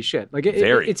some creepy shit. Like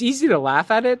it's easy to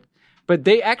laugh at it, but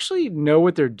they actually know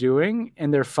what they're doing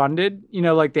and they're funded.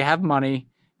 Like they have money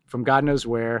from God knows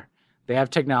where. They have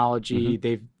technology.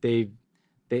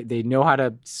 They know how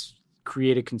to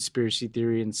create a conspiracy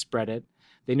theory and spread it.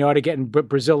 They know how to get in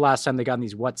Brazil. Last time they got in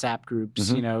these WhatsApp groups,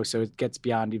 so it gets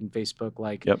beyond even Facebook,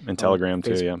 like and Telegram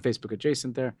too. Facebook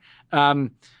adjacent there.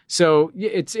 So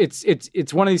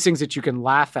it's one of these things that you can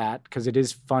laugh at because it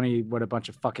is funny what a bunch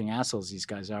of fucking assholes these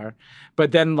guys are.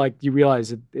 But then like you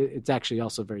realize it's actually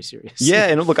also very serious. Yeah,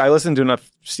 and look, I listened to enough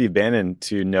Steve Bannon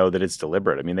to know that it's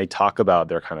deliberate. I mean, they talk about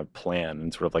their kind of plan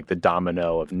and sort of like the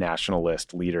domino of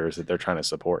nationalist leaders that they're trying to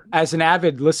support. As an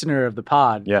avid listener of the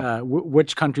pod,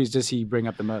 which countries does he bring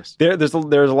up the most? There's a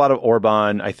lot of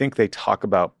Orban. I think they talk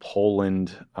about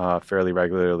Poland fairly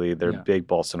regularly. They're big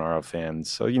Bolsonaro fans.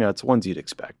 So, it's ones you'd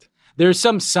expect. There's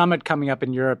some summit coming up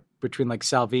in Europe between like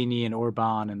Salvini and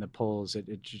Orban and the Poles.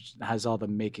 It just has all the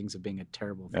makings of being a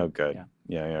terrible thing. Oh, good.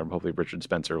 Yeah. Hopefully Richard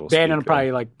Spencer will Bannon speak.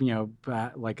 Probably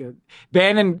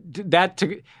Bannon,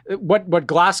 what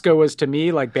Glasgow was to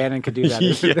me, like Bannon could do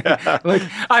that. Like,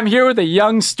 I'm here with a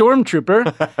young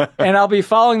stormtrooper and I'll be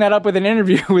following that up with an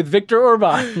interview with Viktor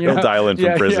Orban. He'll dial in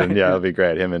from prison. Yeah, it'll be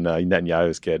great. Him and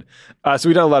Netanyahu's kid. So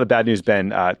we've done a lot of bad news, Ben.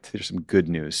 There's some good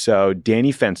news. So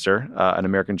Danny Fenster, an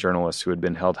American journalist who had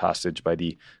been held hostage by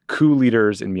the coup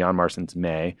leaders in Myanmar since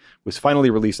May, was finally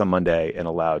released on Monday and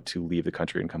allowed to leave the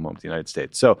country and come home to the United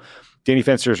States. So Danny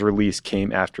Fenster's release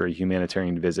came after a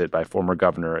humanitarian visit by former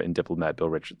governor and diplomat Bill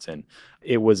Richardson.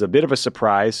 It was a bit of a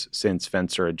surprise since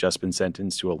Fenster had just been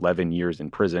sentenced to 11 years in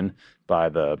prison by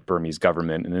the Burmese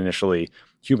government. And initially,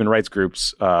 human rights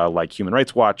groups like Human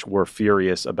Rights Watch were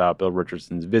furious about Bill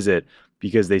Richardson's visit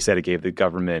because they said it gave the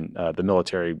government, the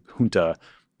military junta,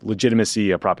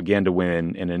 legitimacy, a propaganda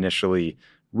win, and initially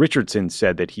Richardson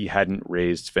said that he hadn't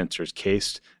raised Fenster's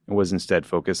case and was instead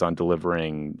focused on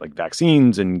delivering like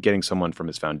vaccines and getting someone from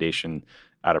his foundation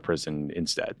out of prison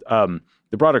instead.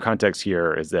 The broader context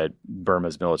here is that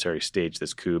Burma's military staged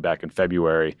this coup back in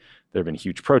February. There have been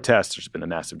huge protests. There's been a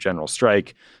massive general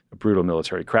strike, a brutal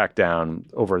military crackdown,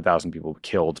 over 1,000 people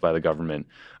killed by the government.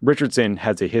 Richardson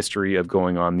has a history of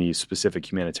going on these specific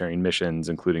humanitarian missions,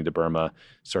 including to Burma,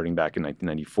 starting back in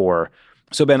 1994.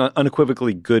 So, Ben,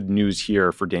 unequivocally good news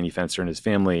here for Danny Fenster and his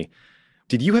family.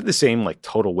 Did you have the same like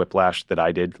total whiplash that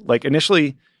I did? Like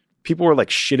initially, people were like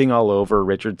shitting all over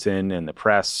Richardson and the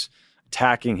press,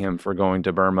 attacking him for going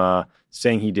to Burma,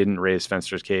 saying he didn't raise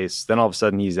Fenster's case. Then all of a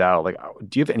sudden he's out. Like,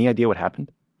 do you have any idea what happened?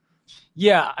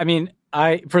 Yeah, I mean,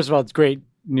 first of all, it's great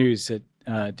news that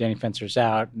Danny Fenster's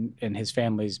out and his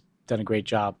family's done a great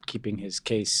job keeping his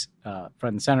case front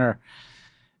and center.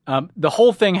 The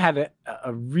whole thing had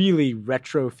a really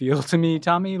retro feel to me,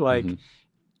 Tommy, like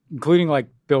including like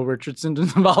Bill Richardson's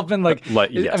involvement.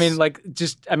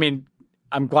 Yes.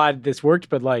 I'm glad this worked,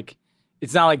 but like,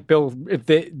 it's not like Bill, if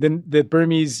the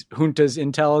Burmese junta's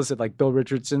intel is that like Bill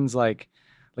Richardson's like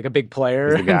a big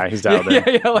player. He's the guy, he's down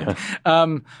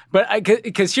there. But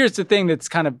because here's the thing that's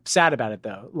kind of sad about it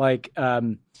though. Like,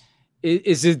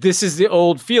 this is the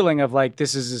old feeling of like,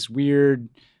 this is this weird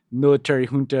military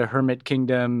junta hermit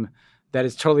kingdom that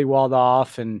is totally walled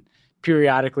off, and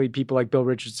periodically people like Bill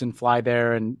Richardson fly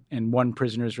there and one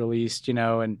prisoner is released,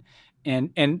 and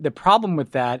the problem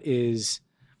with that is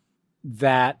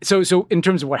that so in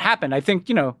terms of what happened, I think,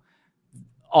 a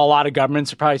lot of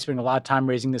governments are probably spending a lot of time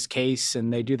raising this case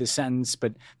and they do the sentence,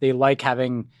 but they like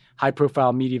having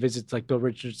high-profile media visits like Bill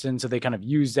Richardson, so they kind of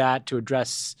use that to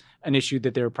address an issue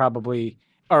that they were probably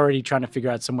already trying to figure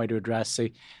out some way to address. So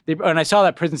and I saw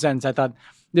that prison sentence, I thought,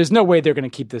 there's no way they're going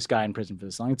to keep this guy in prison for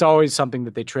this long. It's always something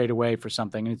that they trade away for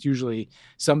something, and it's usually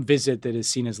some visit that is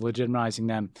seen as legitimizing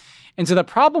them. And so the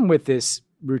problem with this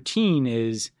routine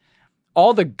is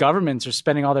all the governments are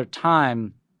spending all their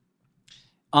time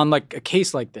on like a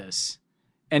case like this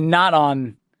and not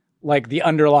on like the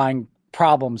underlying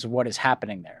problems of what is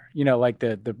happening there, like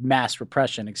the mass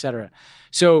repression, et cetera.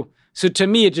 So to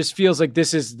me, it just feels like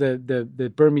this is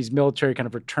the Burmese military kind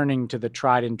of returning to the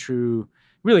tried and true,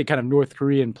 really kind of North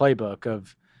Korean playbook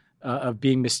of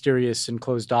being mysterious and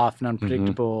closed off and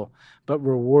unpredictable, but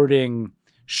rewarding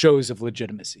shows of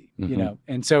legitimacy,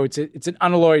 And so it's an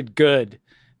unalloyed good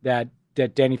that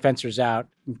Danny Fencer's out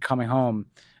and coming home.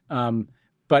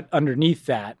 But underneath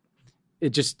that,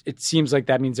 it seems like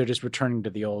that means they're just returning to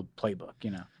the old playbook,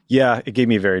 Yeah, it gave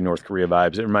me very North Korea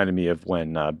vibes. It reminded me of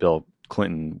when Bill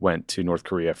Clinton went to North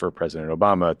Korea for President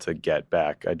Obama to get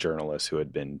back a journalist who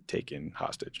had been taken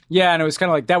hostage. Yeah, and it was kind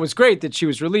of like, that was great that she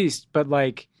was released, but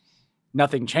like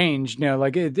nothing changed.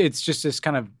 It's just this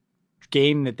kind of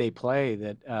game that they play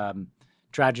that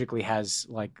tragically has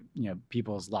like,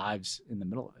 people's lives in the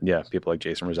middle of it. Yeah, people like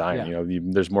Jason Rezaian. Yeah.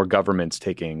 There's more governments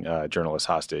taking journalists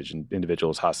hostage and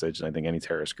individuals hostage than I think any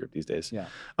terrorist group these days. Yeah.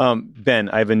 Ben,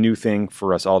 I have a new thing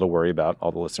for us all to worry about,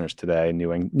 all the listeners today.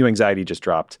 New anxiety just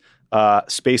dropped.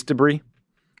 Space debris.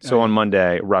 So on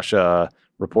Monday, Russia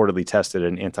reportedly tested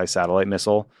an anti-satellite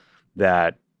missile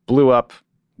that blew up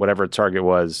whatever target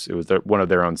was. It was one of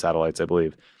their own satellites, I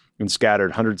believe, and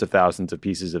scattered hundreds of thousands of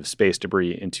pieces of space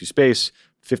debris into space.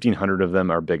 1,500 of them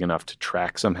are big enough to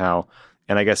track somehow.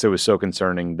 And I guess it was so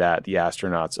concerning that the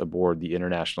astronauts aboard the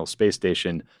International Space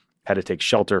Station had to take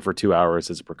shelter for 2 hours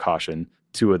as a precaution.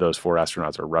 2 of those 4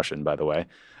 astronauts are Russian, by the way.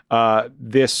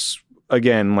 This,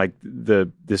 again,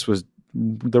 this was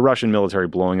the Russian military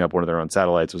blowing up one of their own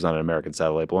satellites. It was not an American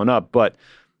satellite blowing up, but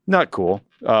not cool.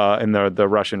 And the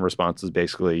Russian response is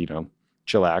basically,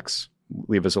 chillax,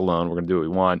 leave us alone. We're going to do what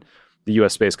we want. The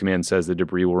U.S. Space Command says the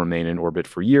debris will remain in orbit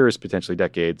for years, potentially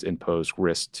decades, and pose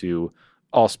risk to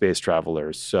all space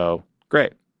travelers. So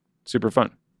great. Super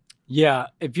fun. Yeah.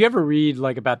 If you ever read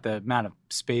about the amount of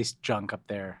space junk up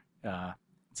there,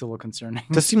 it's a little concerning.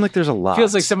 It does seem like there's a lot.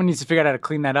 Feels like someone needs to figure out how to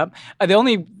clean that up. The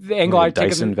angle I take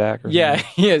Dyson vac or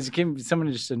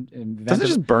someone just invented. Doesn't it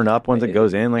just burn up once it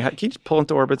goes in? Can you just pull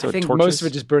into orbit so I think torches? most of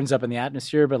it just burns up in the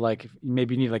atmosphere, but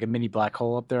maybe you need a mini black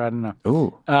hole up there. I don't know.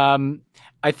 Ooh.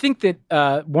 I think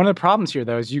that one of the problems here,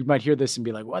 though, is you might hear this and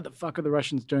be like, what the fuck are the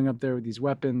Russians doing up there with these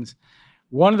weapons?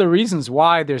 One of the reasons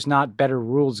why there's not better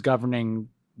rules governing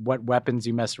what weapons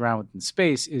you mess around with in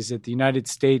space is that the United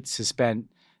States has spent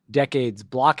decades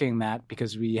blocking that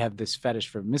because we have this fetish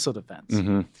for missile defense.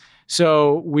 Mm-hmm.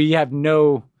 So we have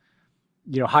no,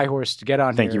 high horse to get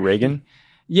on. Thank you, Reagan.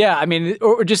 Yeah, I mean,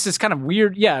 or just this kind of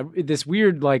weird, this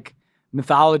weird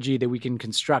mythology that we can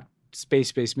construct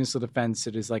space-based missile defense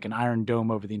that is like an iron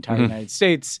dome over the entire United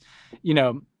States.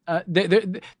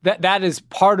 That is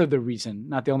part of the reason,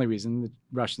 not the only reason. The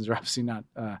Russians are obviously not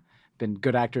been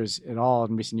good actors at all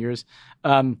in recent years,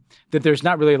 that there's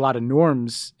not really a lot of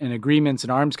norms and agreements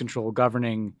and arms control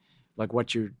governing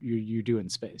what you do in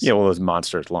space. Yeah, well, those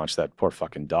monsters launched that poor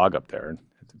fucking dog up there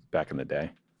back in the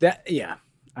day.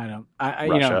 I don't.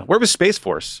 Russia. Where was Space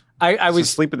Force? I was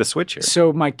asleep at the switch here.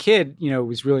 So my kid,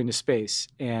 was really into space,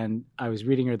 and I was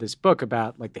reading her this book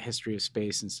about the history of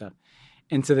space and stuff.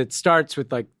 And so that starts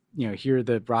with here are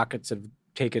the rockets that have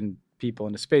taken people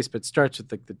into space, but it starts with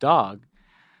the dog.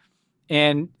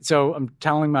 And so I'm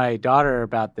telling my daughter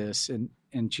about this,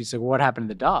 and she's like, well, "What happened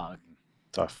to the dog?"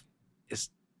 Tough.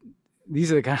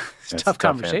 These are the kind of tough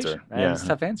conversation. Answer. Right? Yeah. It's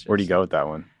tough answers. Where do you go with that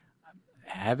one?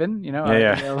 Heaven,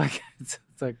 Yeah. It's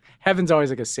like heaven's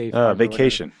always a safe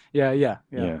vacation. Yeah,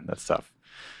 that's tough.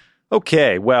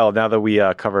 Okay, well, now that we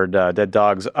covered dead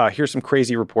dogs, here's some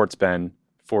crazy reports, Ben,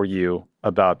 for you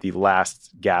about the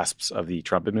last gasps of the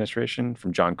Trump administration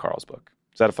from John Carl's book.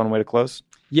 Is that a fun way to close?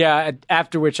 Yeah,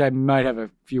 after which I might have a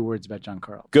few words about John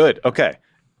Carl. Good. Okay.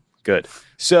 Good.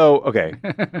 So,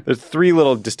 there's 3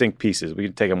 little distinct pieces. We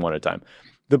can take them one at a time.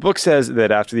 The book says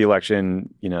that after the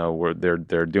election, where they're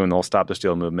doing the whole Stop the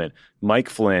Steal movement, Mike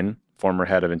Flynn, former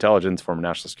head of intelligence, former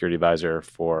national security advisor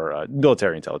for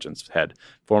military intelligence head,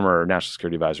 former national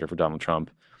security advisor for Donald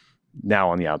Trump, now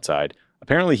on the outside.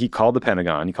 Apparently, he called the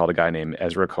Pentagon. He called a guy named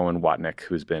Ezra Cohen Watnick,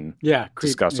 who's been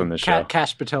discussed on this show.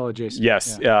 Cash Patel adjacent.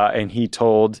 Yes, and he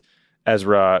told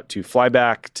Ezra to fly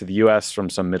back to the U.S. from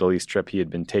some Middle East trip he had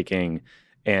been taking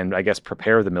and, I guess,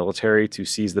 prepare the military to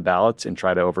seize the ballots and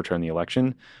try to overturn the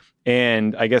election.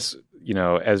 And I guess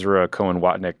Ezra Cohen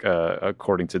Watnick,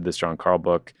 according to this John Carl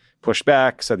book, pushed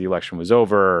back, said the election was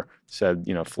over, said,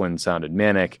 Flynn sounded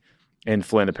manic. And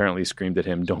Flynn apparently screamed at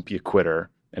him, "Don't be a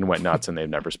quitter," and went nuts, and they've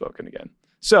never spoken again.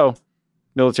 So,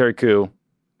 military coup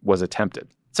was attempted.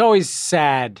 It's always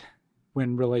sad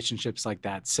when relationships like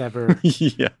that sever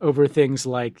over things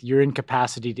like your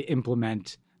incapacity to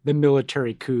implement the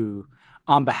military coup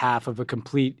on behalf of a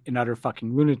complete and utter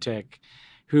fucking lunatic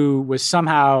who was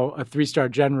somehow a 3-star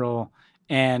general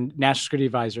and national security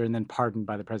advisor and then pardoned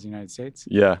by the president of the United States.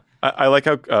 Yeah. I like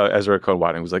how Ezra Cohen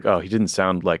Watnick was like, "Oh, he didn't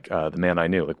sound like the man I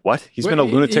knew." Like, what? He's been a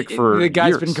lunatic for years. The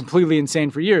guy's been completely insane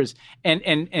for years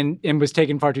and was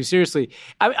taken far too seriously.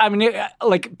 I mean,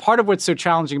 like, part of what's so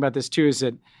challenging about this, too, is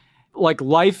that, like,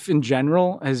 life in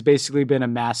general has basically been a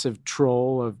massive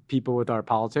troll of people with our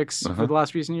politics for the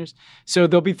last recent years. So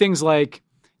there'll be things like,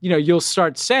 you'll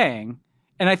start saying,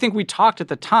 and I think we talked at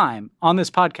the time on this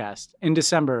podcast in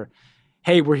December,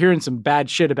 hey, we're hearing some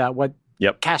bad shit about what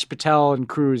Kash Patel and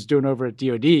crew is doing over at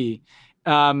DOD.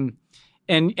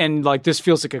 And like, this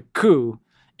feels like a coup.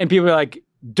 And people are like,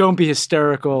 don't be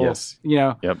hysterical. Yes.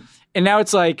 Yep. And now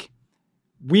it's like,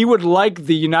 we would like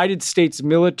the United States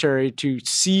military to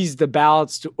seize the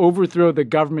ballots, to overthrow the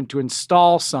government, to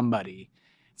install somebody.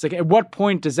 It's like, at what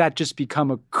point does that just become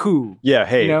a coup? Yeah,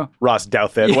 hey, Ross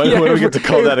Douthat, when do we get to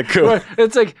call that a coup?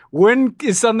 It's like, when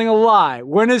is something a lie?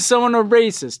 When is someone a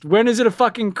racist? When is it a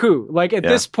fucking coup? Like, at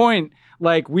this point,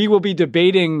 like, we will be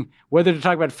debating whether to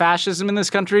talk about fascism in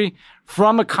this country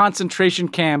from a concentration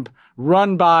camp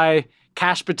run by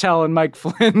Kash Patel and Mike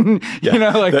Flynn.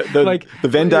 The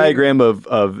Venn diagram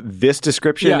of this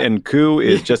description and coup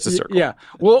is just a circle. Yeah,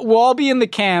 we'll all be in the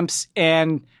camps,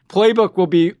 and Playbook will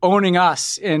be owning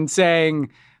us and saying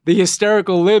the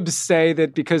hysterical libs say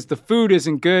that because the food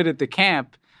isn't good at the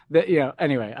camp. That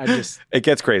anyway, it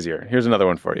gets crazier. Here's another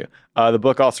one for you. The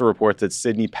book also reports that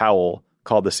Sidney Powell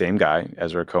called the same guy,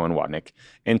 Ezra Cohen Watnick,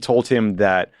 and told him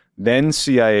that then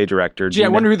CIA director. I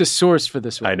wonder who the source for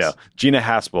this was. I know. Gina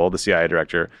Haspel, the CIA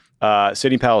director.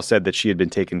 Sidney Powell said that she had been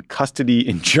taken custody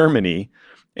in Germany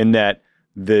and that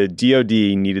the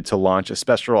DOD needed to launch a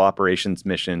special operations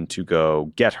mission to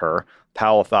go get her.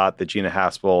 Powell thought that Gina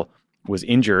Haspel was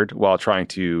injured while trying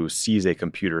to seize a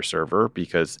computer server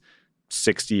because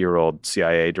 60-year-old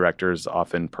CIA directors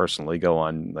often personally go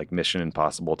on like Mission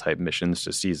Impossible type missions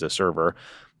to seize a server.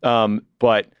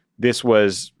 But this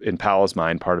was, in Powell's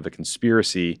mind, part of a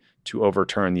conspiracy to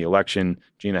overturn the election.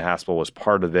 Gina Haspel was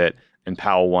part of it, and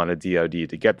Powell wanted DOD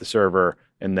to get the server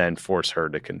and then force her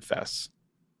to confess.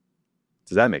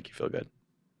 Does that make you feel good?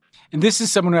 And this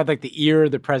is someone who had like the ear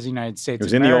of the President of the United States. It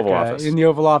was in the Oval Office. In the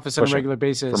Oval Office on a regular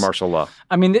basis. For martial law.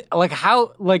 I mean, like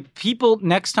how, like people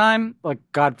next time, like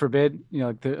God forbid,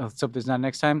 let's hope there's not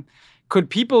next time. Could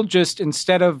people just,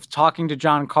 instead of talking to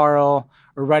John Carl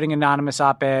or writing anonymous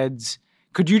op-eds,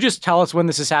 could you just tell us when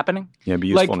this is happening? Yeah, be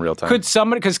useful in real time. Could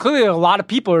somebody, because clearly a lot of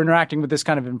people are interacting with this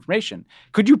kind of information.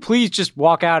 Could you please just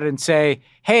walk out and say,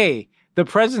 hey, the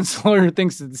president's lawyer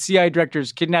thinks that the CIA director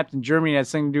is kidnapped in Germany and has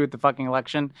something to do with the fucking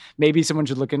election. Maybe someone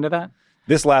should look into that.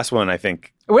 This last one, I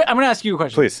think. Wait, I'm going to ask you a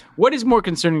question. Please. What is more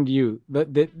concerning to you?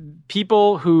 The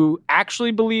people who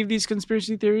actually believe these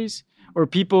conspiracy theories or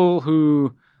people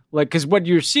who, like, because what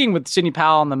you're seeing with Sidney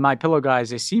Powell and the My Pillow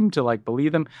guys, they seem to like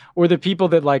believe them, or the people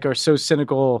that like are so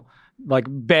cynical, like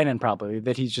Bannon probably,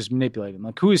 that he's just manipulating.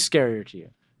 Like, who is scarier to you?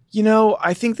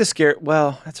 I think that's a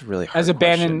really hard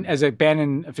question. As a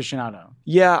Bannon aficionado.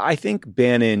 Yeah, I think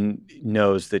Bannon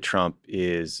knows that Trump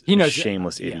is a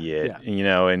shameless idiot,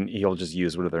 and he'll just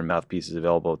use whatever mouthpiece is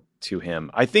available to him.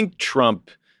 I think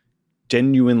Trump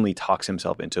genuinely talks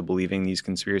himself into believing these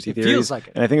conspiracy theories. Feels like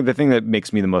it. And I think the thing that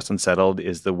makes me the most unsettled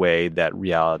is the way that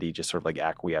reality just sort of like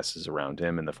acquiesces around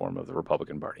him in the form of the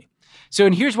Republican Party. So,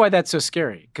 and here's why that's so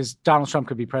scary, because Donald Trump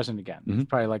could be president again. It's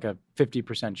probably like a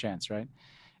 50% chance, right?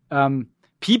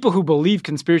 People who believe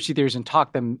conspiracy theories and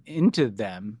talk them into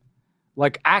them,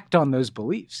 like, act on those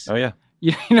beliefs. Oh, yeah.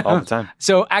 All the time.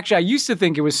 So actually, I used to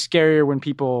think it was scarier when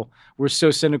people were so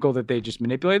cynical that they just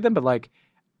manipulated them. But like,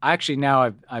 actually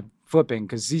now I'm flipping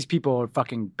because these people are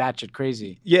fucking batshit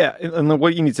crazy. Yeah. And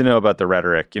what you need to know about the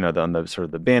rhetoric, on the sort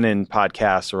of the Bannon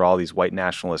podcasts or all these white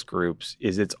nationalist groups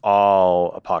is it's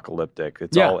all apocalyptic.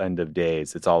 It's all end of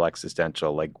days. It's all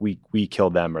existential. Like we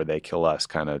kill them or they kill us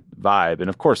kind of vibe. And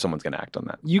of course someone's going to act on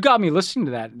that. You got me listening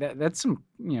to that. That's some,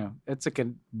 that's like a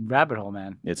rabbit hole,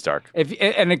 man. It's dark.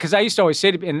 Because I used to always say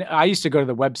and I used to go to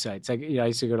the websites. I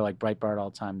used to go to like Breitbart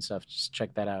all the time and stuff. Just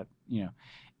check that out,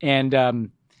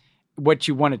 And what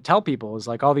you want to tell people is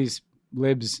like all these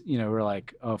libs, were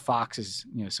like, oh, Fox is,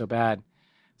 so bad.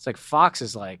 It's like Fox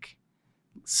is like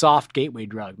soft gateway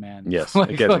drug, man. Yes,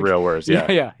 it gets real worse.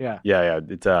 Yeah.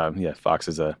 It's Fox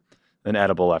is an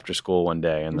edible after school one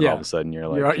day, and then all of a sudden you're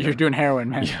like, you're doing heroin,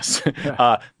 man. Yes.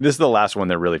 This is the last one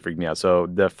that really freaked me out. So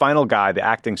the final guy, the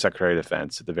acting Secretary of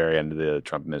Defense at the very end of the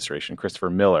Trump administration, Christopher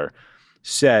Miller,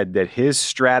 said that his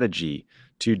strategy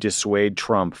to dissuade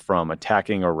Trump from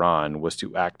attacking Iran was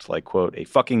to act like, quote, a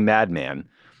fucking madman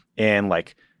and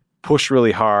like push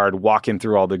really hard, walk him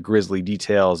through all the grisly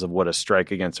details of what a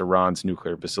strike against Iran's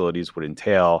nuclear facilities would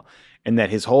entail. And that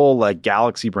his whole like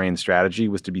galaxy brain strategy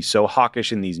was to be so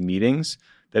hawkish in these meetings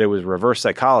that it was reverse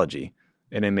psychology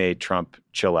and it made Trump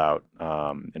chill out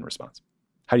in response.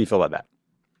 How do you feel about that?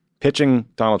 Pitching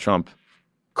Donald Trump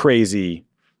crazy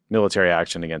military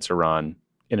action against Iran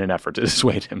in an effort to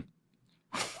dissuade him.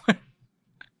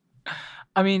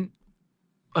 I mean,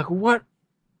 like what,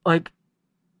 like,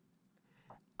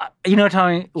 you know,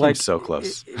 Tommy, like so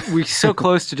close. We're so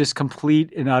close to just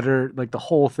complete and utter, like the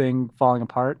whole thing falling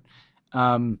apart.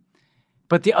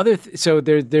 But the other, so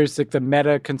there's like the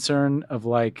meta concern of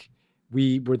like,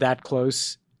 we were that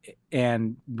close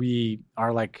and we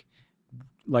are like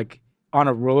on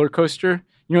a roller coaster,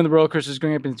 you know, the roller coaster is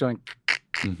going up and it's going,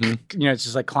 you know, it's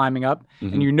just like climbing up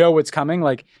and you know what's coming.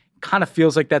 Like, kind of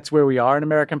feels like that's where we are in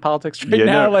American politics right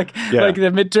now. Like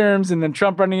the midterms and then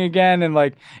Trump running again. And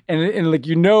like, and like,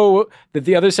 you know, that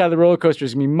the other side of the roller coaster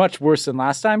is going to be much worse than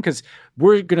last time because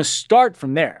we're going to start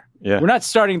from there. Yeah. We're not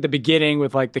starting at the beginning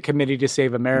with like the Committee to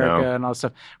Save America and all that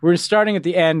stuff. We're starting at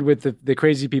the end with the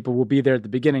crazy people will be there at the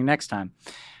beginning next time.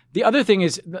 The other thing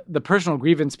is the personal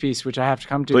grievance piece, which I have to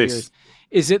come to here,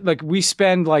 is it like we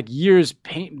spend like years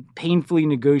painfully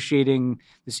negotiating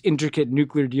this intricate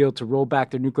nuclear deal to roll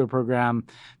back their nuclear program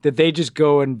that they just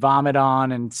go and vomit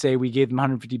on and say we gave them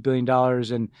 $150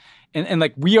 billion. And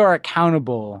like we are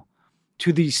accountable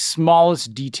to the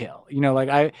smallest detail. You know,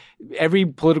 like every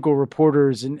political reporter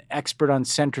is an expert on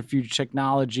centrifuge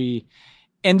technology.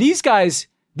 And these guys,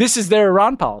 this is their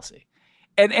Iran policy.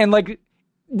 And like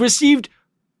received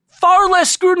far less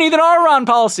scrutiny than our Iran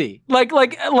policy. Like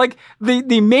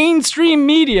the mainstream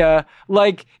media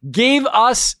like gave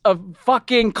us a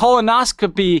fucking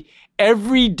colonoscopy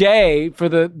every day for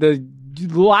the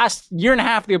last year and a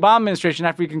half of the Obama administration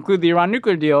after we conclude the Iran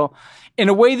nuclear deal in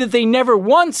a way that they never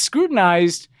once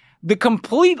scrutinized the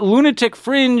complete lunatic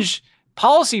fringe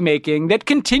policymaking that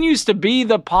continues to be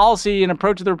the policy and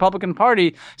approach of the Republican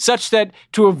Party, such that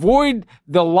to avoid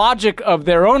the logic of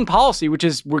their own policy, which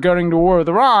is we're going to war with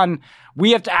Iran,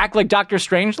 we have to act like Dr.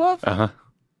 Strangelove?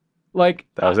 Like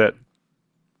that was it.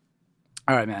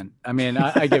 All right, man. I mean,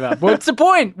 I give up. What's the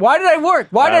point? Why did I work?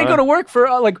 Why did I go to work for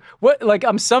like what? Like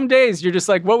some days you're just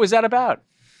like, what was that about?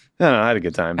 No, I had a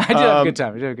good time. I did have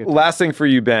a good time. Last thing for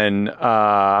you, Ben.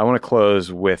 I want to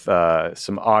close with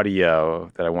some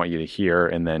audio that I want you to hear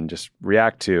and then just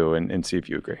react to and see if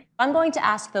you agree. I'm going to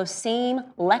ask those same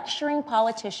lecturing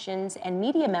politicians and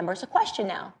media members a question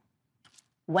now.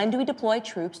 When do we deploy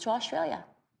troops to Australia?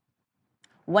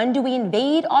 When do we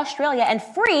invade Australia and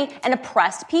free an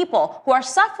oppressed people who are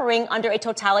suffering under a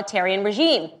totalitarian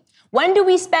regime? When do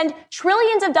we spend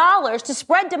trillions of dollars to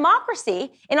spread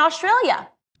democracy in Australia?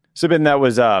 So, Ben, that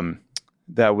was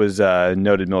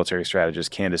noted military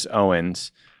strategist Candace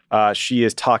Owens. She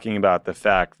is talking about the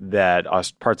fact that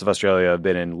parts of Australia have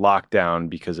been in lockdown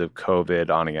because of COVID,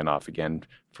 on again, off again,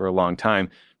 for a long time.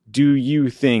 Do you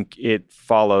think it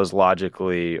follows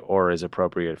logically or is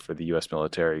appropriate for the U.S.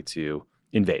 military to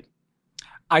invade?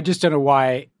 I just don't know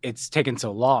why it's taken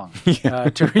so long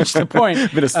to reach the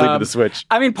point. Been asleep at the switch.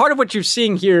 I mean, part of what you're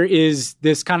seeing here is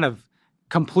this kind of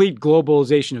complete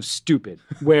globalization of stupid,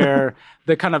 where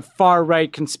the kind of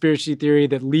far-right conspiracy theory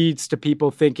that leads to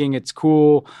people thinking it's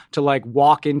cool to like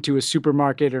walk into a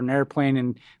supermarket or an airplane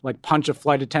and like punch a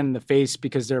flight attendant in the face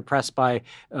because they're oppressed by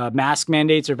mask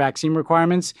mandates or vaccine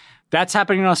requirements. That's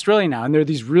happening in Australia now. And there are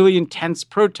these really intense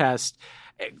protests.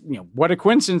 You know, what a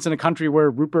coincidence in a country where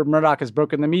Rupert Murdoch has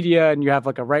broken the media and you have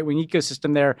like a right-wing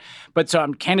ecosystem there. But so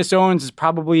Candace Owens is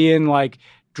probably in like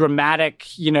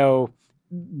dramatic, you know,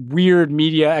 weird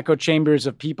media echo chambers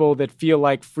of people that feel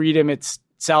like freedom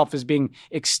itself is being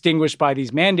extinguished by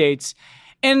these mandates.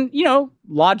 And, you know,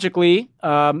 logically,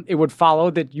 it would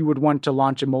follow that you would want to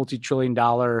launch a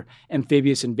multi-trillion-dollar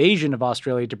amphibious invasion of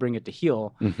Australia to bring it to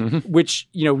heel, which,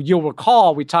 you know, you'll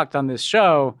recall we talked on this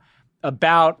show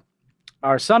about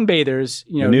our sunbathers,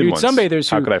 you know, nude sunbathers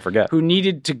How could I forget? Who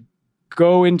needed to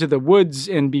go into the woods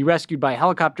and be rescued by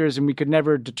helicopters, and we could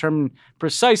never determine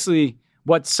precisely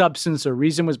what substance or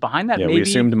reason was behind that. Yeah, maybe, we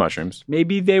assumed mushrooms.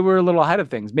 Maybe they were a little ahead of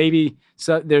things. Maybe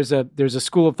there's a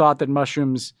school of thought that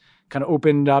mushrooms kind of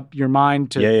opened up your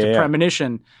mind to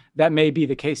premonition. that may be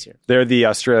the case here. They're the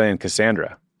Australian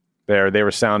Cassandra. They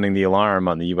were sounding the alarm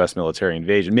on the U.S. military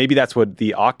invasion. Maybe that's what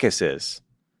the AUKUS is.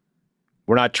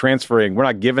 We're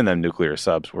not giving them nuclear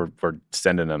subs. We're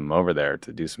sending them over there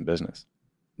to do some business.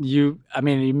 You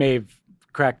may have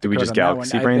cracked the code. Did we just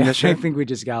galaxy brain this shit? I think we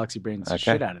just galaxy brained the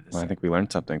shit out of this. Well, I think we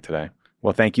learned something today.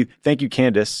 Well, thank you,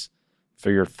 Candace, for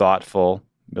your thoughtful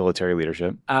military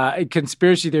leadership. A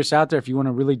conspiracy theories out there, if you want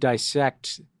to really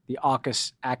dissect the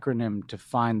AUKUS acronym to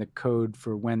find the code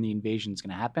for when the invasion is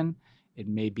going to happen, it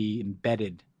may be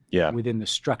embedded within the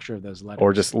structure of those letters.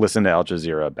 Or just listen to Al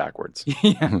Jazeera backwards.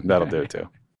 That'll do it too.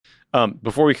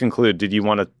 Before we conclude, did you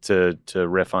want to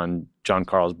riff on John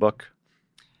Carl's book?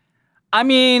 I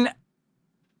mean,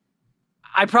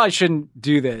 I probably shouldn't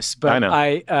do this, but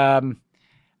I know.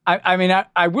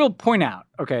 I will point out,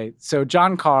 okay, so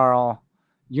John Carl,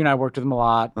 you and I worked with him a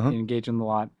lot, engaged with him a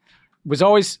lot, was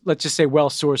always, let's just say,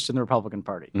 well-sourced in the Republican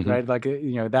Party, right? Like,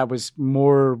 that was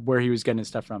more where he was getting his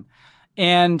stuff from.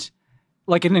 And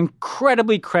like an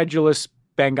incredibly credulous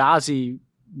Benghazi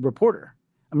reporter.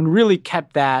 I mean, really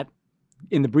kept that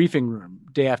in the briefing room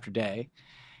day after day.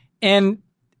 And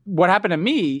what happened to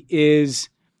me is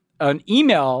an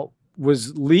email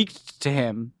was leaked to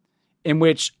him in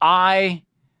which I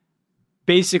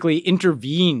basically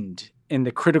intervened in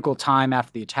the critical time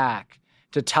after the attack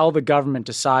to tell the government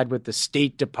to side with the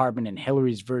State Department and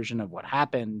Hillary's version of what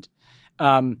happened.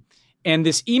 And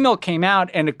this email came out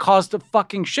and it caused a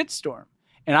fucking shitstorm.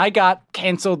 And I got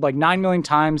canceled like 9 million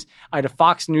times. I had a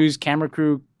Fox News camera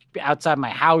crew outside my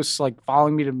house, like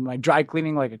following me to my dry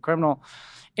cleaning like a criminal.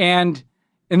 And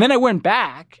then I went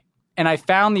back and I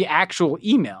found the actual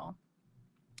email.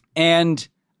 And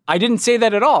I didn't say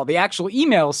that at all. The actual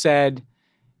email said,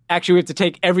 actually, we have to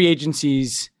take every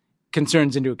agency's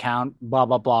concerns into account, blah,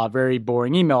 blah, blah. Very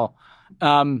boring email.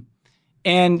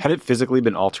 And had it physically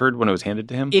been altered when it was handed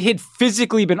to him? It had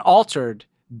physically been altered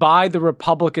by the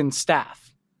Republican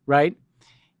staff, right?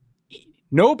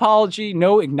 No apology,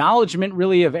 no acknowledgement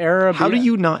really of error. How do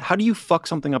you fuck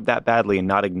something up that badly and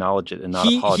not acknowledge it and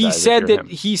not apologize?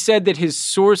 He said that his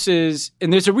sources,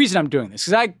 and there's a reason I'm doing this,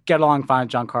 because I get along fine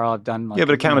with John Carl. I've done but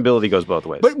accountability goes both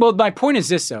ways. But my point is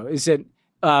this though, is that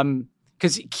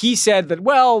because he said that,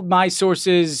 well, my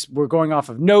sources were going off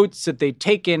of notes that they'd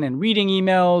taken and reading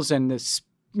emails and this,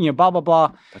 blah, blah,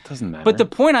 blah. That doesn't matter. But the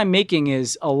point I'm making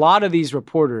is a lot of these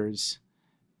reporters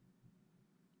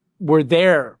were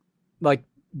there. Like,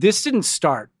 this didn't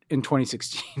start in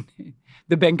 2016.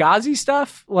 The Benghazi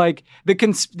stuff, like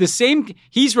the same,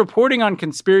 he's reporting on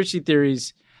conspiracy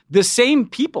theories, the same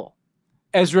people,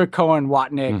 Ezra Cohen,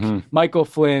 Watnick, Michael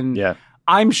Flynn. Yeah.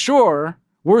 I'm sure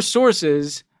were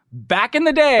sources back in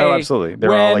the day. Oh, absolutely. They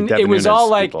were when all like Devin it was Nunes all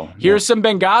like, people. here's some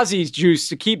Benghazi's juice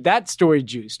to keep that story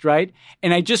juiced, right?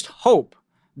 And I just hope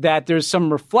that there's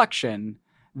some reflection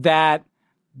that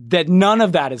none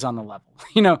of that is on the level.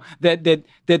 That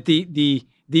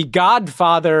the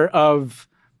godfather of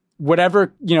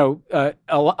whatever,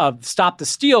 of Stop the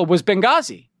Steal was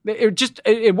Benghazi.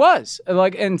 It was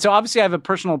like, and so obviously I have a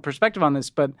personal perspective on this,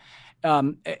 but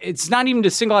it's not even to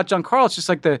single out John Carl. It's just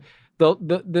like the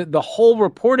whole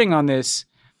reporting on this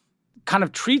kind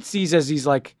of treats these as these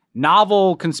like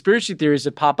novel conspiracy theories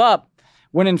that pop up,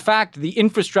 when in fact the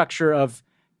infrastructure of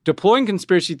deploying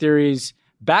conspiracy theories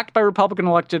backed by Republican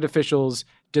elected officials,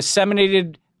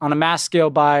 disseminated on a mass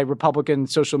scale by Republican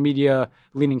social media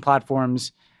leaning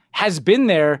platforms, has been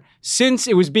there since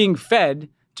it was being fed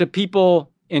to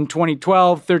people in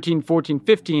 2012, 13, 14,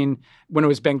 15, when it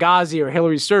was Benghazi or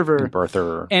Hillary's server.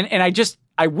 Birther. And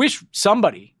I wish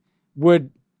somebody would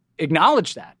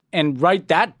acknowledge that and write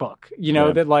that book,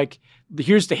 that like,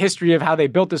 here's the history of how they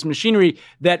built this machinery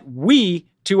that we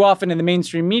too often in the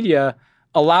mainstream media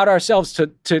allowed ourselves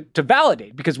to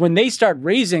validate. Because when they start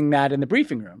raising that in the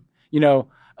briefing room,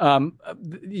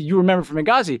 you remember from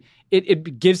Benghazi,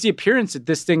 it gives the appearance that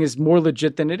this thing is more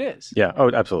legit than it is. Yeah. Oh,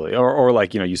 absolutely. Or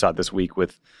like, you saw it this week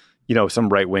with, some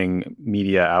right-wing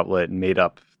media outlet made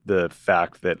up the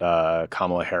fact that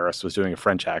Kamala Harris was doing a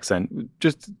French accent,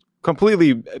 just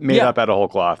completely made up out of whole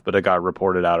cloth, but it got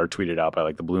reported out or tweeted out by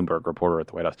like the Bloomberg reporter at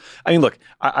the White House. I mean, look,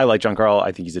 I like John Carl.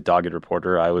 I think he's a dogged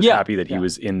reporter. I was happy that he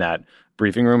was in that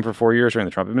briefing room for 4 years during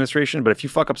the Trump administration. But if you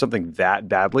fuck up something that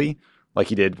badly, like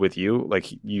he did with you,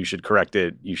 like you should correct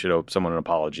it. You should owe someone an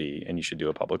apology and you should do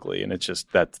it publicly. And it's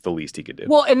just, that's the least he could do.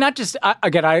 Well, and not just,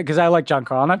 because I like John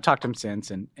Carl and I've talked to him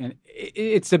since, and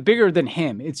it's the bigger than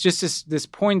him. It's just this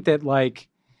point that like,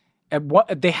 at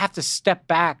what they have to step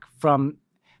back from,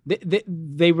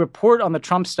 they report on the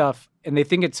Trump stuff and they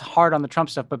think it's hard on the Trump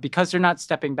stuff, but because they're not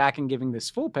stepping back and giving this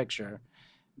full picture,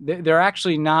 They're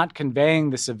actually not conveying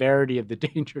the severity of the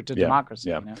danger to democracy.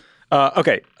 Yeah. You know?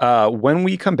 Okay. When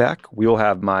we come back, we will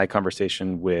have my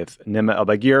conversation with Nima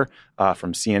El-Bagir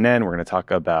from CNN. We're going to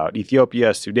talk about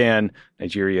Ethiopia, Sudan,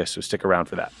 Nigeria. So stick around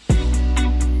for that.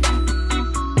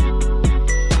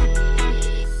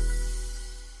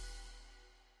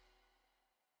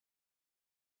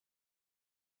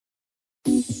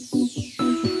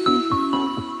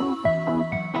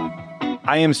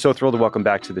 I am so thrilled to welcome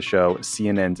back to the show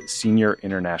CNN's senior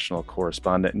international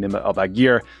correspondent, Nima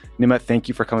El-Bagir. Nima, thank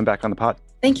you for coming back on the pod.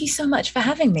 Thank you so much for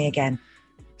having me again.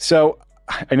 So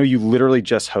I know you literally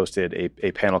just hosted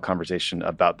a panel conversation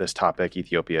about this topic,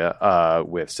 Ethiopia,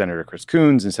 with Senator Chris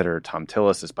Coons and Senator Tom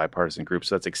Tillis, this bipartisan group.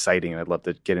 So that's exciting. And I'd love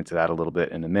to get into that a little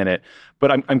bit in a minute.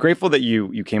 But I'm grateful that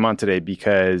you came on today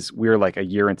because we're like a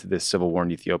year into this civil war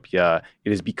in Ethiopia.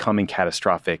 It is becoming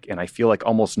catastrophic. And I feel like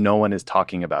almost no one is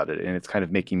talking about it. And it's kind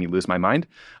of making me lose my mind.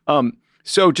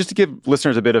 So just to give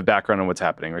listeners a bit of background on what's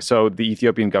happening. Right? So the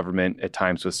Ethiopian government, at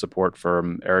times with support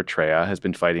from Eritrea, has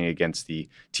been fighting against the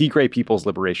Tigray People's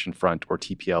Liberation Front, or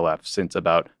TPLF, since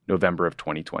about November of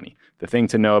 2020. The thing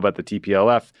to know about the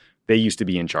TPLF, they used to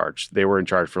be in charge. They were in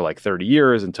charge for like 30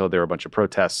 years until there were a bunch of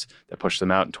protests that pushed them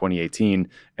out in 2018.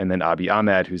 And then Abiy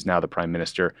Ahmed, who's now the prime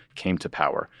minister, came to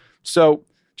power. So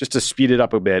just to speed it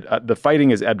up a bit, the fighting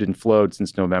has ebbed and flowed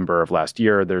since November of last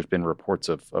year. There's been reports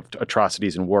of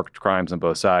atrocities and war crimes on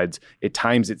both sides. At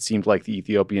times, it seemed like the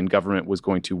Ethiopian government was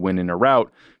going to win in a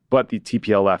rout, but the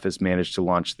TPLF has managed to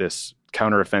launch this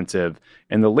counteroffensive.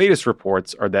 And the latest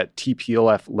reports are that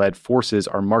TPLF-led forces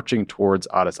are marching towards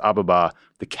Addis Ababa,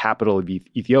 the capital of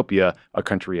Ethiopia, a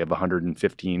country of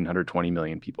 115, 120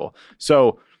 million people.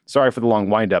 So sorry for the long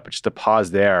windup, but just to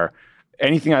pause there.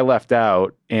 Anything I left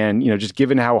out, and just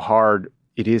given how hard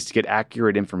it is to get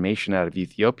accurate information out of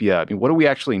Ethiopia, I mean, what do we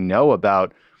actually know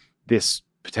about this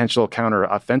potential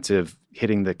counteroffensive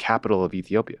hitting the capital of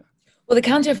Ethiopia? Well, the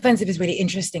counteroffensive is really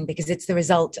interesting because it's the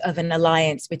result of an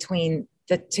alliance between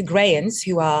the Tigrayans,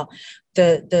 who are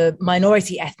the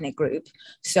minority ethnic group,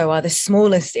 so are the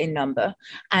smallest in number,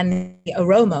 and the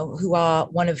Oromo, who are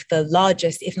one of the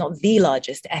largest, if not the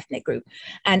largest ethnic group.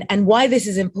 And why this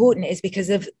is important is because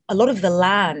of a lot of the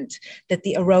land that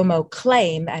the Oromo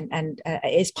claim and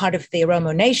is part of the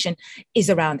Oromo nation is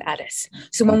around Addis.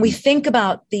 So when we think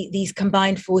about these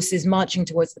combined forces marching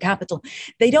towards the capital,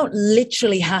 they don't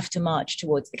literally have to march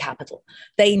towards the capital.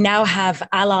 They now have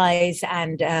allies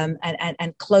and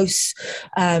close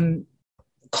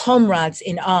comrades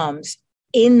in arms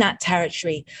in that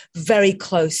territory, very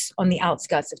close on the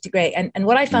outskirts of Tigray. And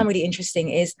what I found really interesting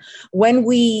is when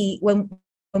we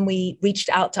reached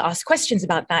out to ask questions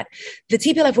about that, the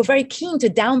TPLF were very keen to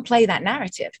downplay that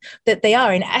narrative, that they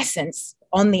are in essence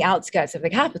on the outskirts of the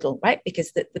capital, right?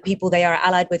 Because the people they are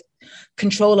allied with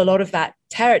control a lot of that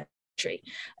territory.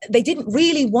 They didn't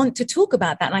really want to talk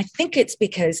about that. And I think it's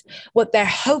because what they're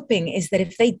hoping is that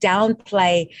if they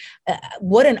downplay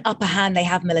what an upper hand they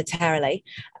have militarily,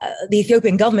 the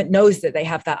Ethiopian government knows that they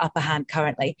have that upper hand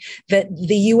currently, that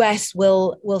the US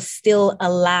will still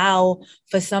allow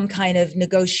for some kind of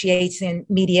negotiating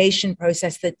mediation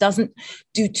process that doesn't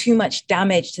do too much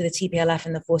damage to the TPLF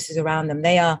and the forces around them.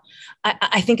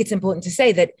 I think it's important to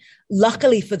say that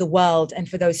luckily for the world and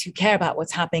for those who care about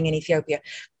what's happening in Ethiopia,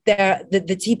 the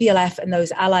TPLF and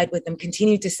those allied with them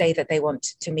continue to say that they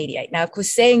want to mediate. Now, of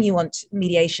course, saying you want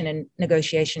mediation and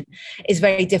negotiation is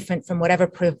very different from whatever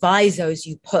provisos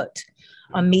you put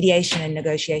on mediation and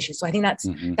negotiation. So I think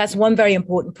that's one very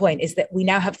important point, is that we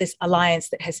now have this alliance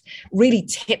that has really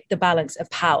tipped the balance of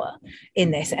power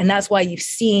in this. And that's why you've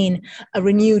seen a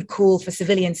renewed call for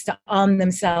civilians to arm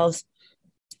themselves.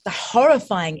 The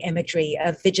horrifying imagery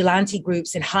of vigilante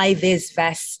groups in high-vis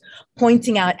vests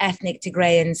pointing out ethnic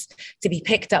Tigrayans to be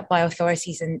picked up by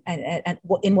authorities and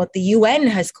in what the UN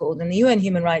has called, and the UN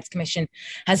Human Rights Commission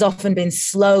has often been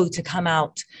slow to come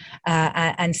out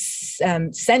and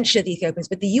censure the Ethiopians,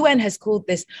 but the UN has called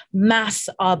this mass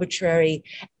arbitrary,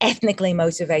 ethnically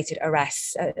motivated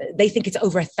arrests. They think it's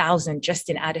over 1,000 just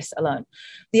in Addis alone.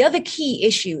 The other key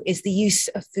issue is the use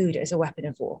of food as a weapon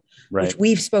of war, right, which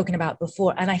we've spoken about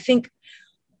before. And I think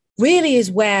really is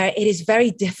where it is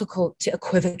very difficult to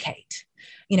equivocate.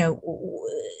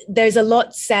 There's a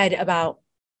lot said about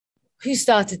who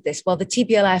started this. Well, the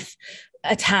TPLF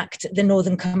attacked the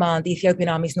Northern Command, the Ethiopian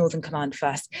Army's Northern Command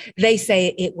first. They say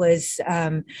it was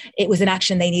an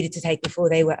action they needed to take before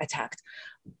they were attacked.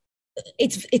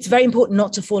 It's very important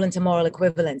not to fall into moral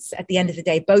equivalence. At the end of the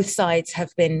day, both sides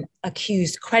have been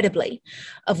accused credibly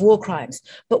of war crimes.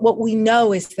 But what we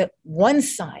know is that one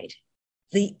side,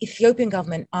 the Ethiopian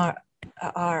government,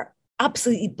 are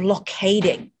absolutely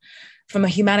blockading from a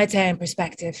humanitarian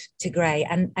perspective, Tigray.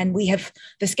 And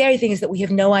the scary thing is that we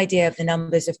have no idea of the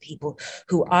numbers of people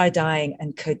who are dying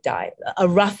and could die. A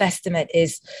rough estimate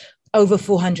is over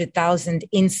 400,000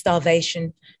 in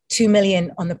starvation, 2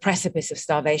 million on the precipice of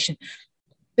starvation.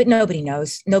 But nobody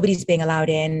knows. Nobody's being allowed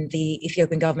in. The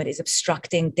Ethiopian government is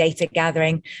obstructing data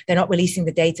gathering. They're not releasing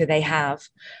the data they have.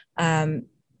 That's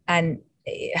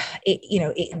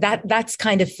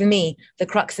kind of, for me, the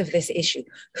crux of this issue.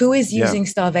 Who is using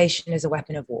starvation as a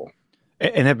weapon of war?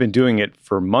 And have been doing it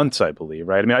for months, I believe,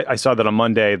 right? I mean, I saw that on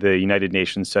Monday, the United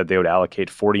Nations said they would allocate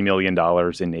 $40 million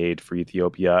in aid for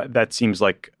Ethiopia. That seems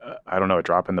like, I don't know, a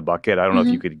drop in the bucket. I don't know if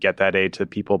you could get that aid to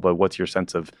people, but what's your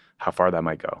sense of how far that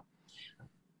might go?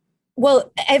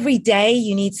 Well, every day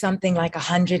you need something like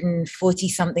 140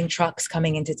 something trucks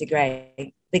coming into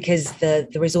Tigray because the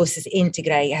resources in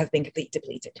Tigray have been completely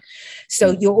depleted.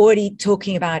 So you're already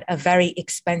talking about a very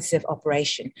expensive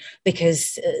operation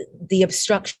because the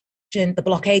obstruction, the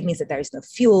blockade means that there is no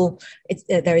fuel,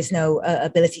 there is no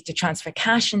ability to transfer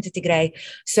cash into Tigray.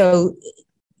 So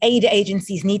aid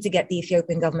agencies need to get the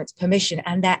Ethiopian government's permission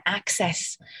and their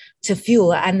access to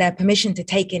fuel and their permission to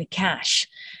take in cash.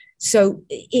 So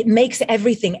it makes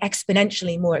everything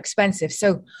exponentially more expensive.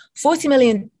 So 40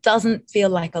 million doesn't feel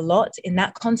like a lot in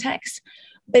that context.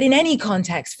 But in any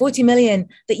context, 40 million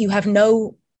that you have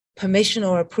no permission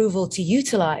or approval to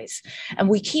utilize. And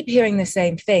we keep hearing the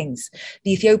same things.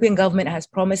 The Ethiopian government has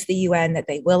promised the UN that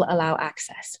they will allow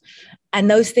access.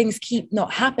 And those things keep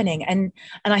not happening. And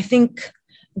I think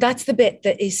that's the bit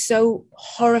that is so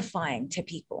horrifying to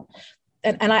people.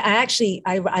 And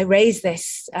I raised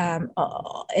this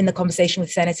in the conversation with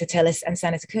Senator Tillis and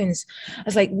Senator Coons. I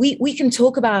was like, we can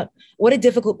talk about what a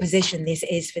difficult position this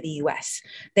is for the US.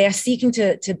 They are seeking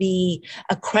to be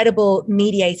a credible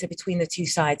mediator between the two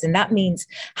sides. And that means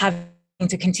having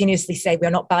to continuously say,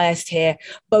 we're not biased here.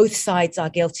 Both sides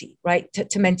are guilty, right?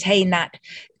 To maintain that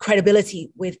credibility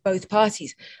with both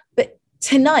parties. But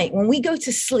tonight, when we go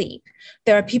to sleep,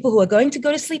 there are people who are going to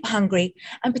go to sleep hungry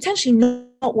and potentially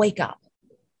not wake up.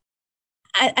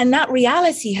 And that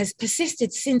reality has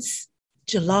persisted since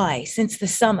July, since the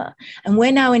summer. And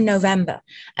we're now in November.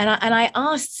 And I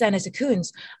asked Senator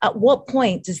Coons, at what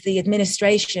point does the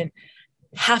administration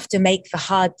have to make the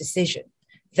hard decision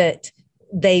that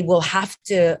they will have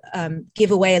to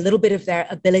give away a little bit of their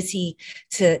ability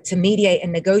to mediate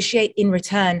and negotiate in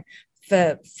return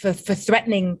for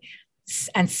threatening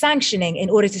and sanctioning in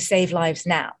order to save lives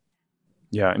now?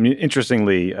 Yeah, I mean,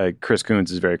 interestingly, Chris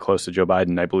Coons is very close to Joe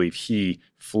Biden. I believe he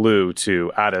flew to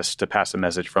Addis to pass a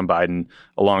message from Biden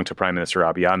along to Prime Minister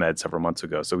Abiy Ahmed several months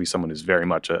ago. So he's someone who's very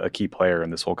much a key player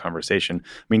in this whole conversation.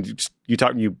 I mean,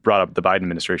 you brought up the Biden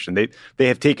administration. They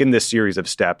have taken this series of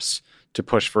steps to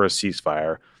push for a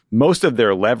ceasefire. Most of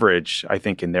their leverage, I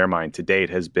think, in their mind to date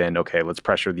has been, okay, let's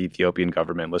pressure the Ethiopian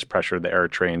government, let's pressure the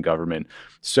Eritrean government.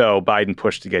 So Biden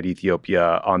pushed to get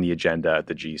Ethiopia on the agenda at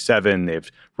the G7. They've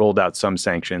rolled out some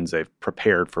sanctions. They've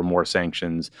prepared for more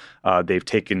sanctions. They've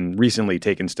recently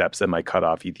taken steps that might cut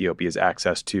off Ethiopia's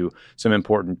access to some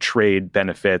important trade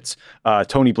benefits.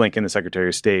 Tony Blinken, the Secretary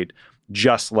of State,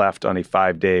 just left on a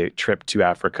 5-day trip to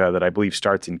Africa that I believe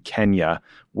starts in Kenya,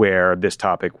 where this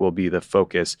topic will be the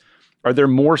focus. Are there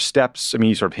more steps? I mean,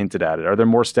 you sort of hinted at it. Are there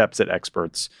more steps that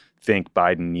experts think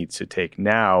Biden needs to take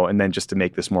now? And then just to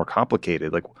make this more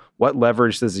complicated, like what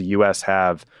leverage does the U.S.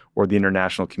 have or the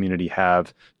international community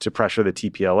have to pressure the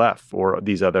TPLF or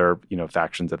these other,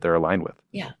 factions that they're aligned with?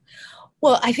 Yeah.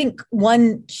 Well, I think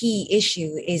one key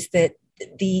issue is that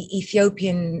the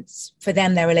Ethiopians, for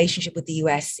them, their relationship with the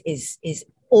U.S. is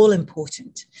all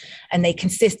important. And they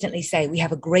consistently say, we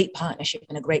have a great partnership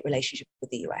and a great relationship with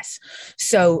the US.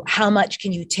 So how much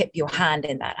can you tip your hand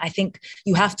in that? I think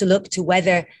you have to look to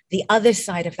whether the other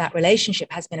side of that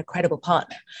relationship has been a credible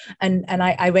partner. And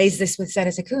I raised this with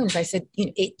Senator Coons. I said,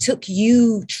 it took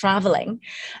you traveling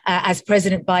as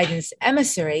President Biden's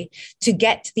emissary to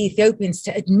get the Ethiopians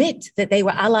to admit that they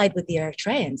were allied with the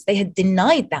Eritreans. They had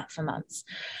denied that for months.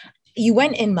 You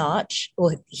went in March,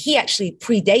 or he actually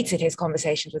predated his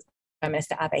conversations with Prime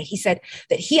Minister Abe. He said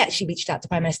that he actually reached out to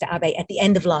Prime Minister Abe at the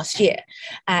end of last year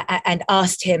and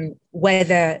asked him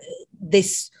whether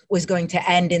this was going to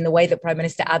end in the way that Prime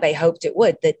Minister Abe hoped it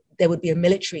would, that there would be a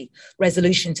military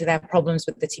resolution to their problems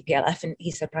with the TPLF. And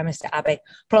he said Prime Minister Abe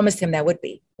promised him there would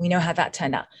be. We know how that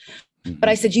turned out. But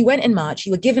I said, you went in March,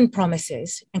 you were given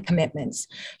promises and commitments.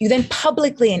 You then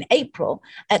publicly in April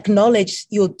acknowledged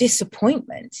your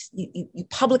disappointment. You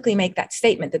publicly make that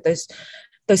statement that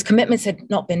those commitments had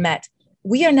not been met.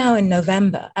 we are now in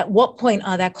November. At what point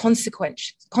are there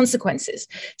consequences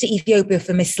to Ethiopia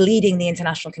for misleading the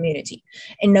international community?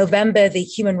 In November, the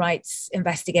human rights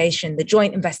investigation, the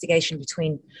joint investigation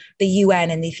between the UN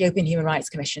and the Ethiopian Human Rights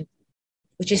Commission,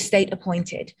 which is state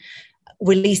appointed,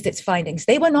 released its findings.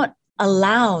 They were not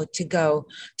allowed to go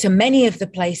to many of the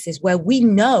places where we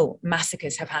know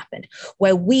massacres have happened,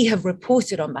 where we have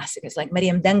reported on massacres like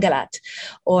Miriam Dengalat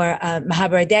or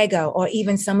Mahabara Dego, or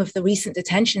even some of the recent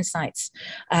detention sites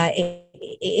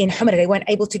in Humera. They weren't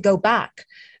able to go back.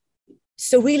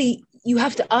 So really, you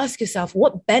have to ask yourself,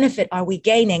 what benefit are we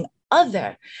gaining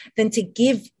other than to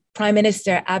give Prime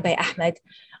Minister Abiy Ahmed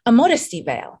a modesty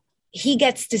veil? He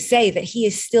gets to say that he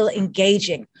is still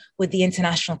engaging with the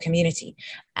international community.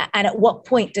 And at what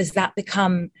point does that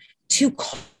become too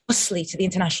costly to the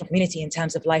international community in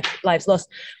terms of lives lost?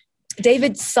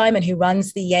 David Simon, who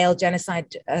runs the Yale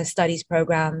Genocide Studies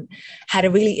program, had a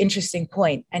really interesting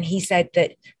point. And he said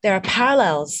that there are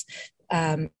parallels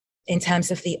in terms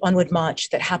of the onward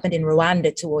march that happened in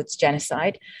Rwanda towards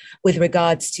genocide with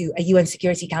regards to a UN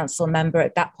Security Council member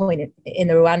at that point in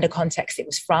the Rwanda context. It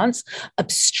was France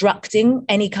obstructing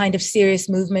any kind of serious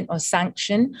movement or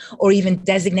sanction or even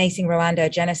designating Rwanda a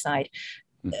genocide.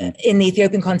 Mm-hmm. In the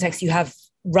Ethiopian context, you have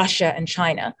Russia and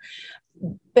China.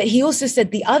 But he also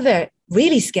said the other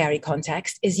really scary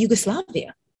context is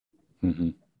Yugoslavia. Mm-hmm.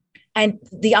 And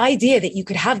the idea that you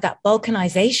could have that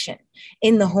balkanization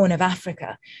in the Horn of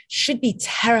Africa should be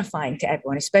terrifying to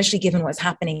everyone, especially given what's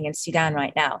happening in Sudan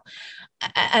right now.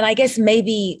 And I guess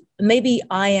maybe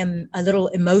I am a little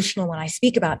emotional when I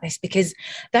speak about this, because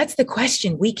that's the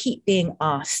question we keep being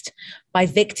asked by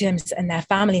victims and their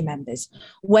family members.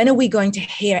 When are we going to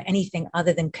hear anything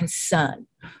other than concern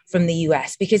from the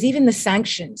US? Because even the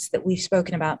sanctions that we've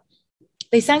spoken about,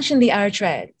 they sanctioned the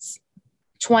Eritreans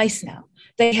twice now.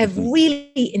 They have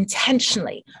really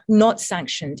intentionally not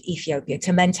sanctioned Ethiopia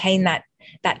to maintain that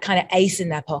kind of ace in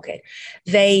their pocket.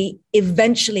 They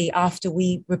eventually, after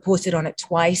we reported on it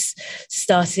twice,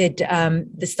 started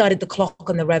the clock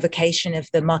on the revocation of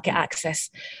the market access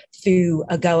through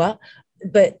AGOA.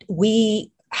 But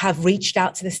we have reached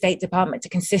out to the State Department to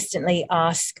consistently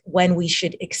ask when we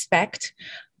should expect,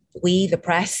 we, the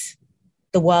press,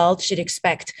 the world should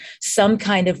expect some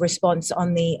kind of response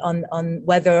on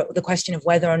whether the question of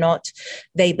whether or not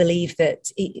they believe that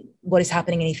what is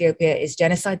happening in Ethiopia is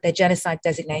genocide, their genocide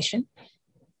designation.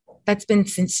 That's been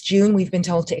since June. We've been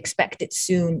told to expect it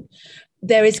soon.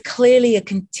 There is clearly a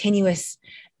continuous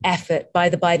effort by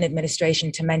the Biden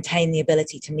administration to maintain the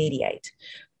ability to mediate.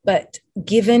 But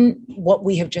given what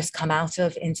we have just come out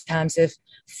of in terms of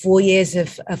 4 years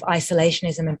of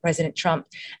isolationism and President Trump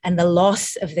and the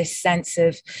loss of this sense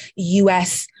of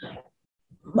US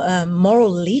moral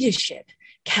leadership,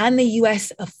 can the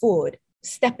US afford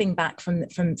stepping back from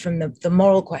the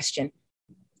moral question?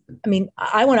 I mean,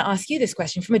 I want to ask you this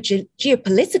question from a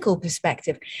geopolitical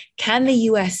perspective. Can the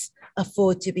US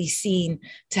afford to be seen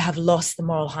to have lost the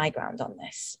moral high ground on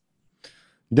this?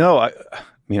 No, I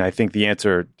mean, I think the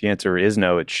answer is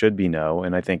no. It should be no.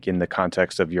 And I think in the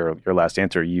context of your last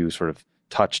answer, you sort of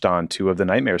touched on two of the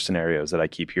nightmare scenarios that I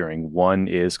keep hearing. One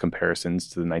is comparisons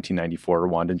to the 1994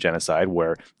 Rwandan genocide,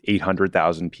 where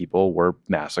 800,000 people were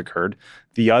massacred.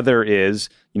 The other is,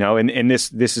 and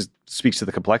this speaks to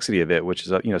the complexity of it, which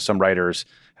is, some writers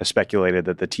have speculated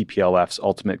that the TPLF's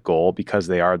ultimate goal, because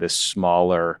they are this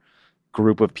smaller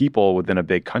group of people within a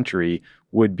big country,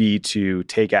 would be to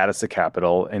take Addis, the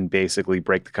capital, and basically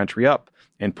break the country up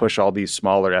and push all these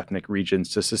smaller ethnic regions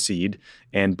to secede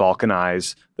and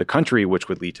balkanize the country, which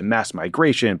would lead to mass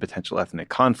migration, potential ethnic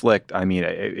conflict. I mean,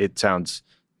 it sounds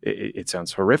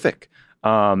horrific.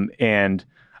 And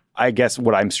I guess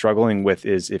what I'm struggling with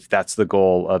is, if that's the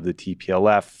goal of the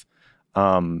TPLF,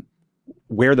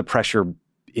 where the pressure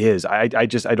is. I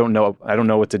don't know. I don't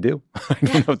know what to do. I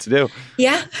don't know what to do.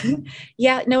 Yeah.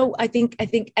 No, I think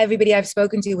everybody I've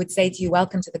spoken to would say to you,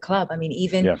 welcome to the club. I mean,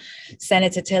 even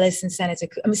Senator Tillis and Senator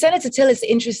Tillis,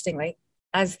 interestingly,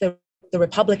 as the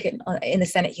Republican in the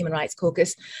Senate Human Rights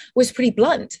Caucus, was pretty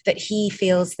blunt that he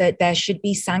feels that there should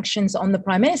be sanctions on the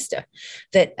Prime Minister,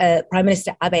 that Prime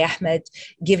Minister Abiy Ahmed,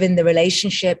 given the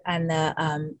relationship and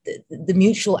the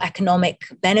mutual economic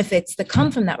benefits that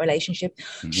come from that relationship,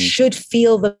 should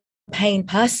feel the pain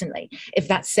personally if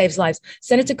that saves lives.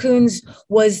 Senator Coons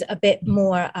was a bit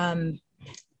more, I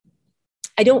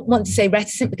don't want to say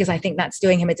reticent, because I think that's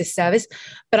doing him a disservice,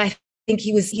 but I think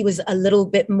he was a little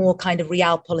bit more kind of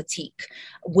realpolitik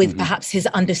with perhaps his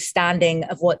understanding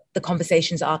of what the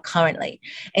conversations are currently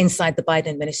inside the Biden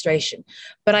administration.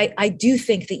 But I do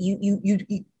think that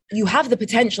you have the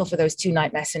potential for those two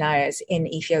nightmare scenarios in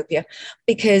Ethiopia,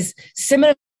 because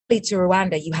similar to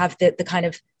Rwanda, you have the kind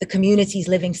of the communities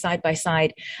living side by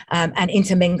side and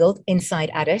intermingled inside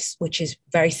Addis, which is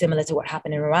very similar to what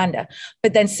happened in Rwanda.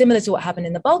 But then similar to what happened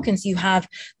in the Balkans, you have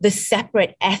the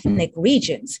separate ethnic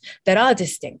regions that are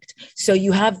distinct. So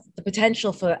you have the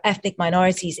potential for ethnic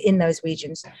minorities in those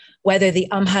regions, whether the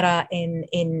Amhara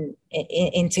in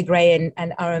Tigray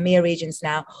and Oromia regions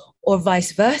now, or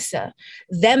vice versa,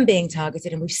 them being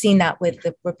targeted. And we've seen that with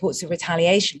the reports of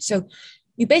retaliation. So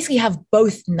you basically have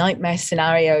both nightmare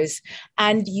scenarios,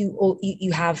 and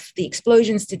you have the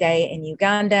explosions today in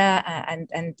Uganda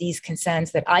and these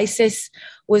concerns that ISIS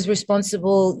was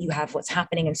responsible. You have what's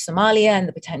happening in Somalia and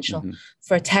the potential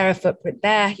for a terror footprint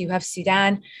there. You have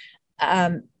Sudan.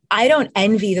 I don't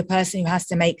envy the person who has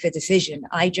to make the decision.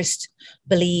 I just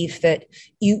believe that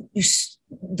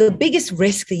the biggest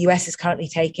risk the US is currently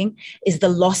taking is the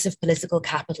loss of political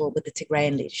capital with the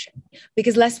Tigrayan leadership.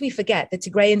 Because lest we forget, the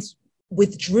Tigrayans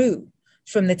withdrew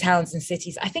from the towns and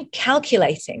cities, I think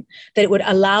calculating that it would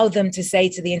allow them to say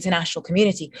to the international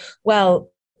community,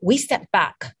 well, we stepped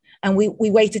back and we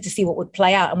waited to see what would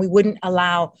play out, and we wouldn't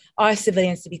allow our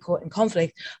civilians to be caught in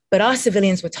conflict, but our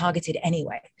civilians were targeted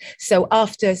anyway. So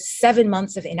after 7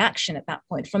 months of inaction at that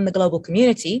point from the global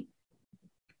community,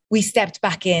 we stepped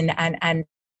back in and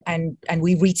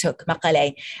we retook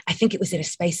Mekelle. I think it was in a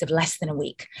space of less than a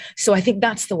week. So I think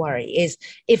that's the worry, is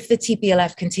if the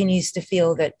TPLF continues to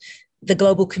feel that the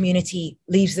global community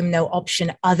leaves them no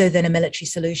option other than a military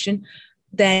solution,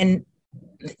 then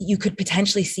you could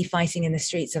potentially see fighting in the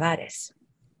streets of Addis.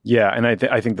 Yeah, and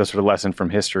I think the sort of lesson from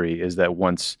history is that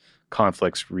once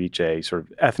conflicts reach a sort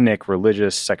of ethnic,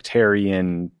 religious,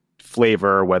 sectarian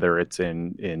flavor, whether it's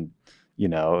in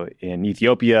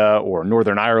Ethiopia or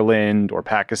Northern Ireland or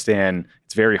Pakistan,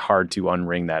 it's very hard to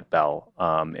unring that bell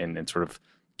and sort of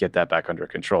get that back under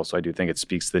control. So I do think it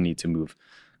speaks to the need to move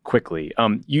quickly.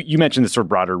 You mentioned the sort of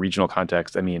broader regional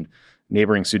context. I mean,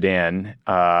 neighboring Sudan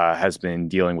has been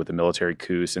dealing with a military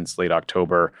coup since late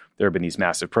October. There have been these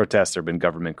massive protests. There have been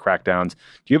government crackdowns.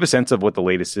 Do you have a sense of what the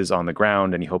latest is on the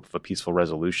ground? Any hope of a peaceful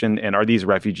resolution? And are these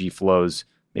refugee flows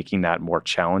making that more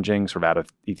challenging, sort of out of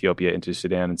Ethiopia into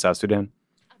Sudan and South Sudan?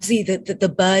 See,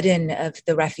 the burden of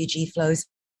the refugee flows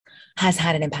has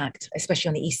had an impact, especially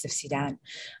on the east of Sudan,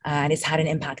 and it's had an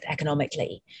impact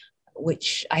economically,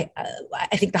 which I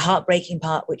think the heartbreaking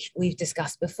part, which we've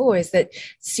discussed before, is that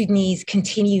Sudanese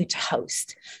continue to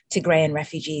host Tigrayan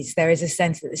refugees. There is a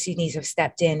sense that the Sudanese have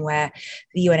stepped in where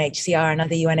the UNHCR and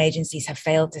other UN agencies have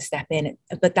failed to step in,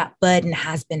 but that burden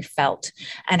has been felt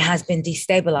and has been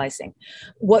destabilizing.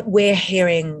 What we're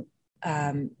hearing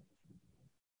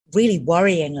really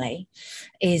worryingly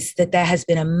is that there has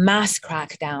been a mass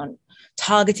crackdown,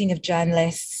 targeting of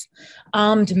journalists,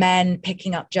 armed men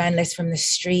picking up journalists from the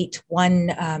street.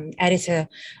 One editor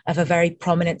of a very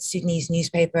prominent Sudanese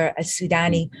newspaper, a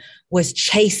Sudani, was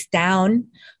chased down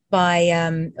by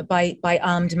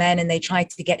armed men, and they tried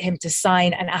to get him to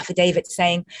sign an affidavit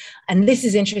saying, and this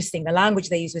is interesting, the language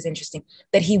they used was interesting,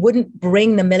 that he wouldn't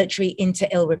bring the military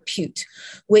into ill repute,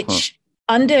 which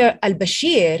under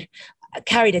al-Bashir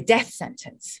carried a death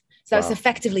sentence. So it's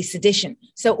effectively sedition.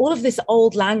 So all of this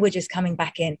old language is coming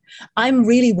back in. I'm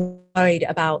really worried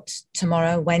about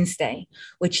tomorrow, Wednesday,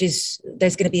 which is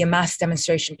there's going to be a mass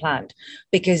demonstration planned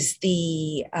because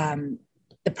the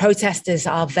protesters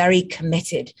are very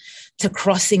committed to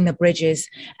crossing the bridges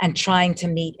and trying to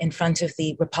meet in front of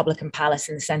the Republican Palace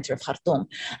in the center of Khartoum.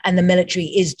 And the military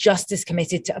is just as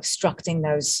committed to obstructing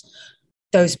those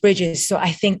bridges. So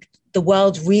I think the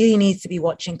world really needs to be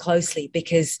watching closely,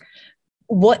 because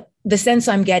what the sense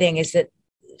I'm getting is that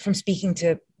from speaking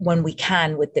to when we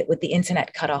can with the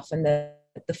internet cut off and the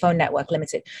phone network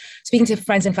limited, speaking to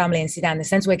friends and family in Sudan, the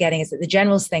sense we're getting is that the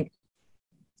generals think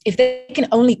if they can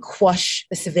only quash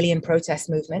the civilian protest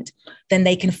movement, then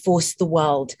they can force the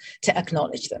world to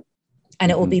acknowledge them,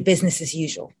 and it will be business as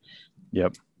usual.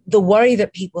 Yep. The worry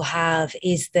that people have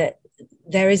is that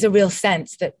there is a real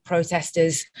sense that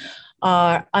protesters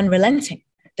are unrelenting,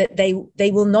 that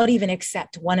they will not even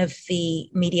accept one of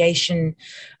the negotiations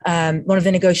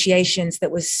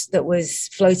that was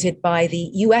floated by the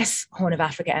U.S. Horn of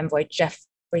Africa envoy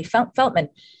Jeffrey Feltman,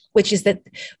 which is that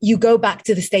you go back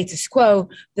to the status quo.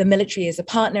 The military is a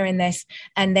partner in this,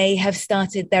 and they have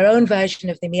started their own version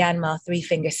of the Myanmar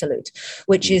three-finger salute,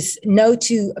 which is no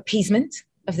to appeasement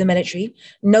of the military,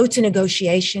 no to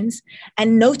negotiations,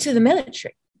 and no to the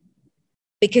military,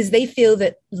 because they feel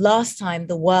that last time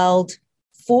the world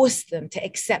forced them to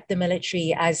accept the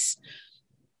military as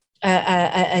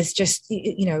just,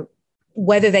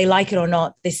 whether they like it or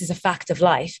not, this is a fact of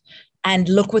life. And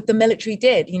look what the military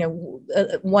did.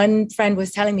 One friend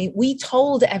was telling me, we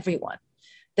told everyone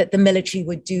that the military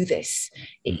would do this.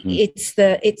 It's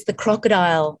the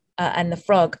crocodile and the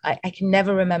frog. I can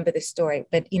never remember the story,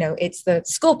 but it's the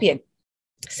scorpion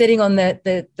sitting on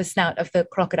the snout of the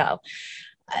crocodile.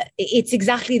 It's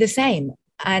exactly the same.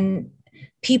 And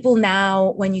people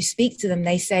now, when you speak to them,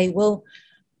 they say, well,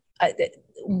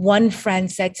 one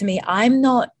friend said to me,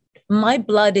 my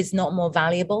blood is not more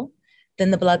valuable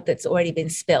than the blood that's already been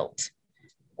spilt,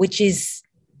 which is,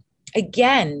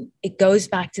 again, it goes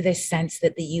back to this sense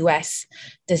that the US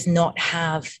does not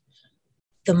have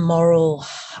the moral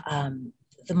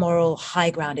high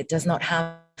ground. It does not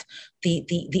have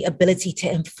the ability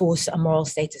to enforce a moral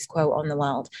status quo on the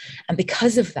world. And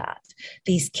because of that,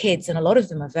 these kids, and a lot of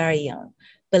them are very young,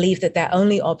 believe that their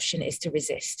only option is to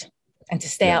resist and to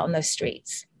stay out on those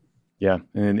streets. Yeah,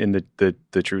 and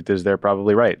the truth is they're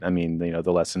probably right. I mean,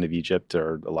 the lesson of Egypt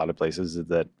or a lot of places is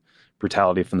that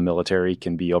brutality from the military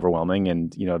can be overwhelming,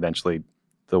 and eventually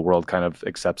the world kind of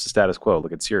accepts the status quo.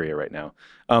 Look at Syria right now.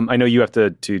 I know you have to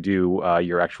do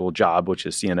your actual job, which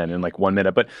is CNN, in like 1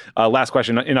 minute. But last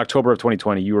question. In October of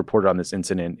 2020, you reported on this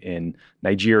incident in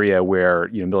Nigeria where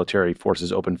military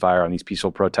forces opened fire on these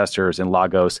peaceful protesters in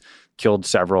Lagos, killed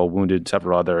several, wounded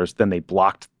several others. Then they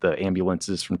blocked the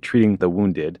ambulances from treating the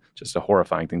wounded. Just a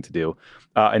horrifying thing to do.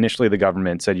 Initially, the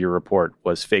government said your report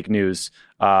was fake news.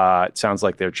 It sounds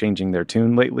like they're changing their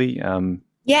tune lately.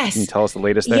 Yes. Can you tell us the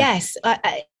latest there? Yes.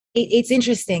 It's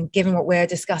interesting, given what we're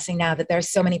discussing now, that there are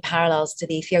so many parallels to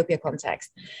the Ethiopia context.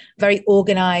 Very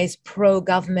organized,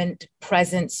 pro-government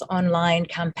presence, online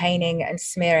campaigning and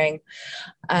smearing,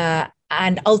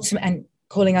 and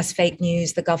calling us fake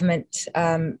news. The government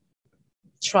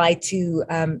tried to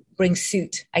bring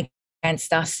suit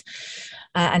against us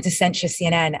and to censure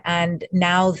CNN. And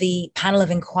now the panel of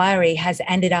inquiry has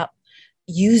ended up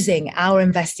using our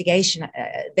investigation.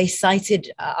 They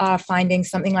cited our findings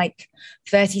something like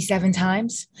 37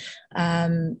 times,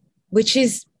 which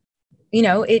is,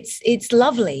 it's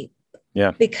lovely.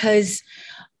 Yeah. Because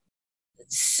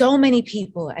so many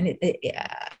people, and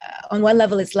on one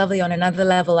level it's lovely, on another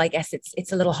level, I guess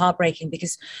it's a little heartbreaking,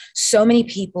 because so many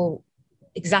people,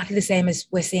 exactly the same as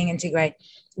we're seeing in Tigray,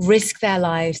 risk their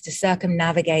lives to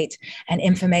circumnavigate an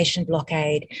information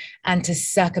blockade and to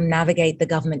circumnavigate the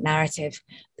government narrative.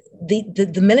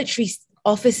 The military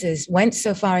officers went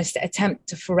so far as to attempt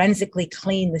to forensically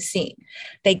clean the scene.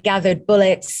 They gathered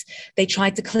bullets, they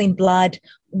tried to clean blood.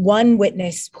 One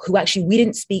witness, who actually we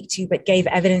didn't speak to but gave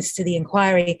evidence to the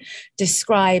inquiry,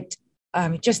 described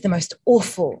just the most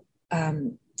awful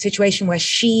situation where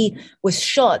she was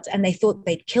shot and they thought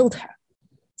they'd killed her.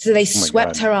 So they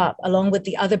swept her up along with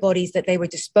the other bodies that they were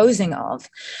disposing of,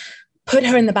 put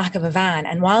her in the back of a van.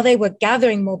 And while they were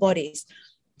gathering more bodies,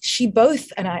 she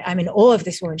both, and I'm in awe of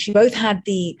this woman, she both had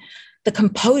the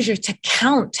composure to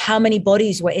count how many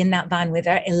bodies were in that van with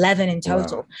her, 11 in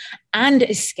total, and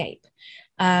escape.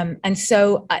 And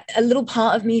so a little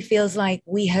part of me feels like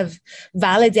we have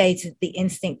validated the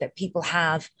instinct that people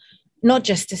have, not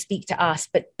just to speak to us,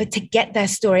 but to get their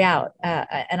story out.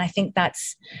 And I think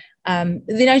that's, the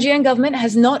Nigerian government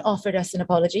has not offered us an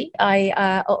apology.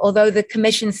 Although the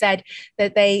commission said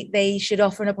that they should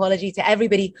offer an apology to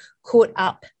everybody caught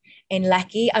up in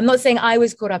Lekki. I'm not saying I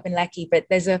was caught up in Lekki, but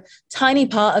there's a tiny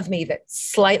part of me that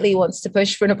slightly wants to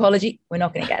push for an apology. We're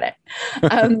not going to get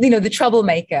it. The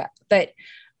troublemaker. But,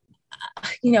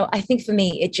 I think for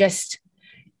me, it just,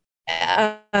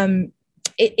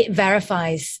 it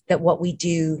verifies that what we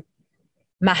do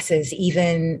matters,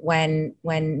 even when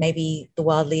maybe the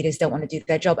world leaders don't want to do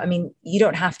their job. I mean, you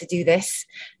don't have to do this.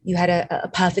 You had a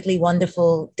perfectly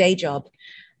wonderful day job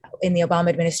in the Obama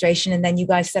administration, and then you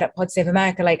guys set up Pod Save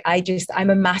America. Like, I'm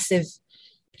a massive,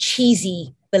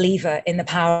 cheesy believer in the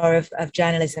power of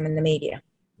journalism and the media.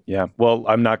 Yeah. Well,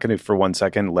 I'm not going to, for 1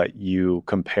 second, let you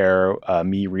compare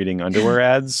me reading underwear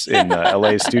ads in the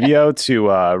LA studio to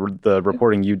the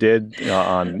reporting you did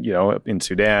on, in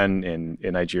Sudan, in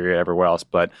Nigeria, everywhere else.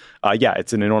 But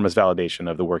it's an enormous validation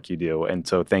of the work you do. And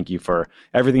so thank you for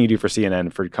everything you do for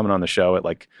CNN, for coming on the show at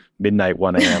like midnight,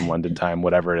 1 a.m. London time,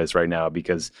 whatever it is right now,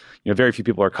 because, very few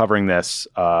people are covering this.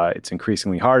 It's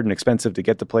increasingly hard and expensive to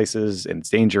get to places, and it's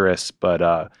dangerous.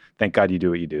 But thank God you do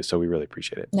what you do. So we really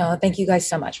appreciate it. No, thank you guys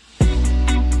so much.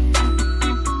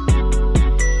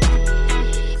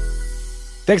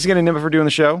 Thanks again to Nimba for doing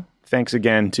the show. Thanks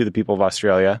again to the people of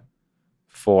Australia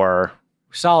for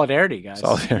solidarity, guys.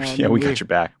 Solidarity. We got your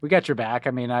back. We got your back.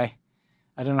 I mean, I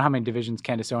don't know how many divisions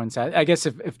Candace Owens had. I guess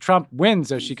if Trump wins,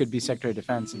 though, she could be Secretary of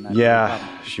Defense. And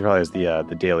she probably has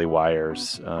the Daily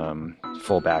Wire's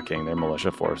full backing, their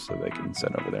militia force that they can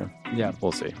send over there. Yeah.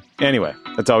 We'll see. Anyway,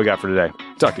 that's all we got for today.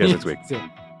 Talk to you next week. See ya.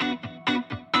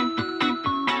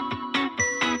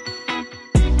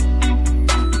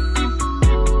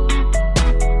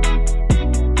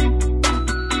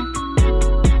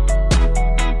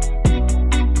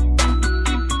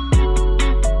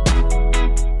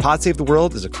 Pod Save the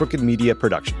World is a Crooked Media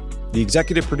production. The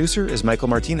executive producer is Michael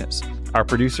Martinez. Our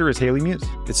producer is Haley Muse.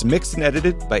 It's mixed and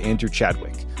edited by Andrew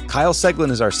Chadwick. Kyle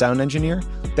Seglin is our sound engineer.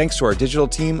 Thanks to our digital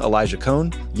team, Elijah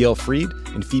Cohn, Yale Freed,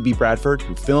 and Phoebe Bradford,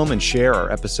 who film and share our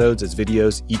episodes as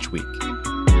videos each week.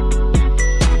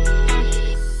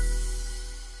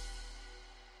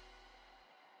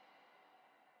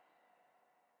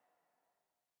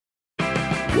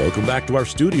 Welcome back to our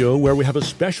studio where we have a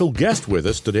special guest with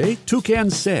us today, Toucan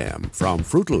Sam from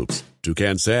Fruit Loops.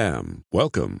 Toucan Sam,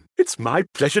 welcome. It's my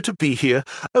pleasure to be here.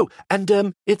 Oh,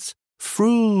 and it's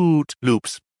Fruit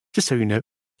Loops, just so you know.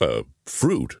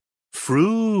 Fruit?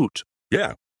 Fruit.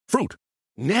 Yeah, fruit.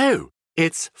 No,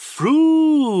 it's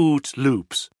Fruit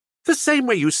Loops. The same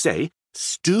way you say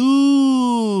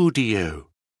studio.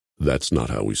 That's not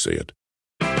how we say it.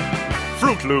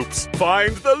 Fruit Loops,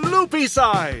 find the loopy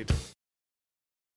side.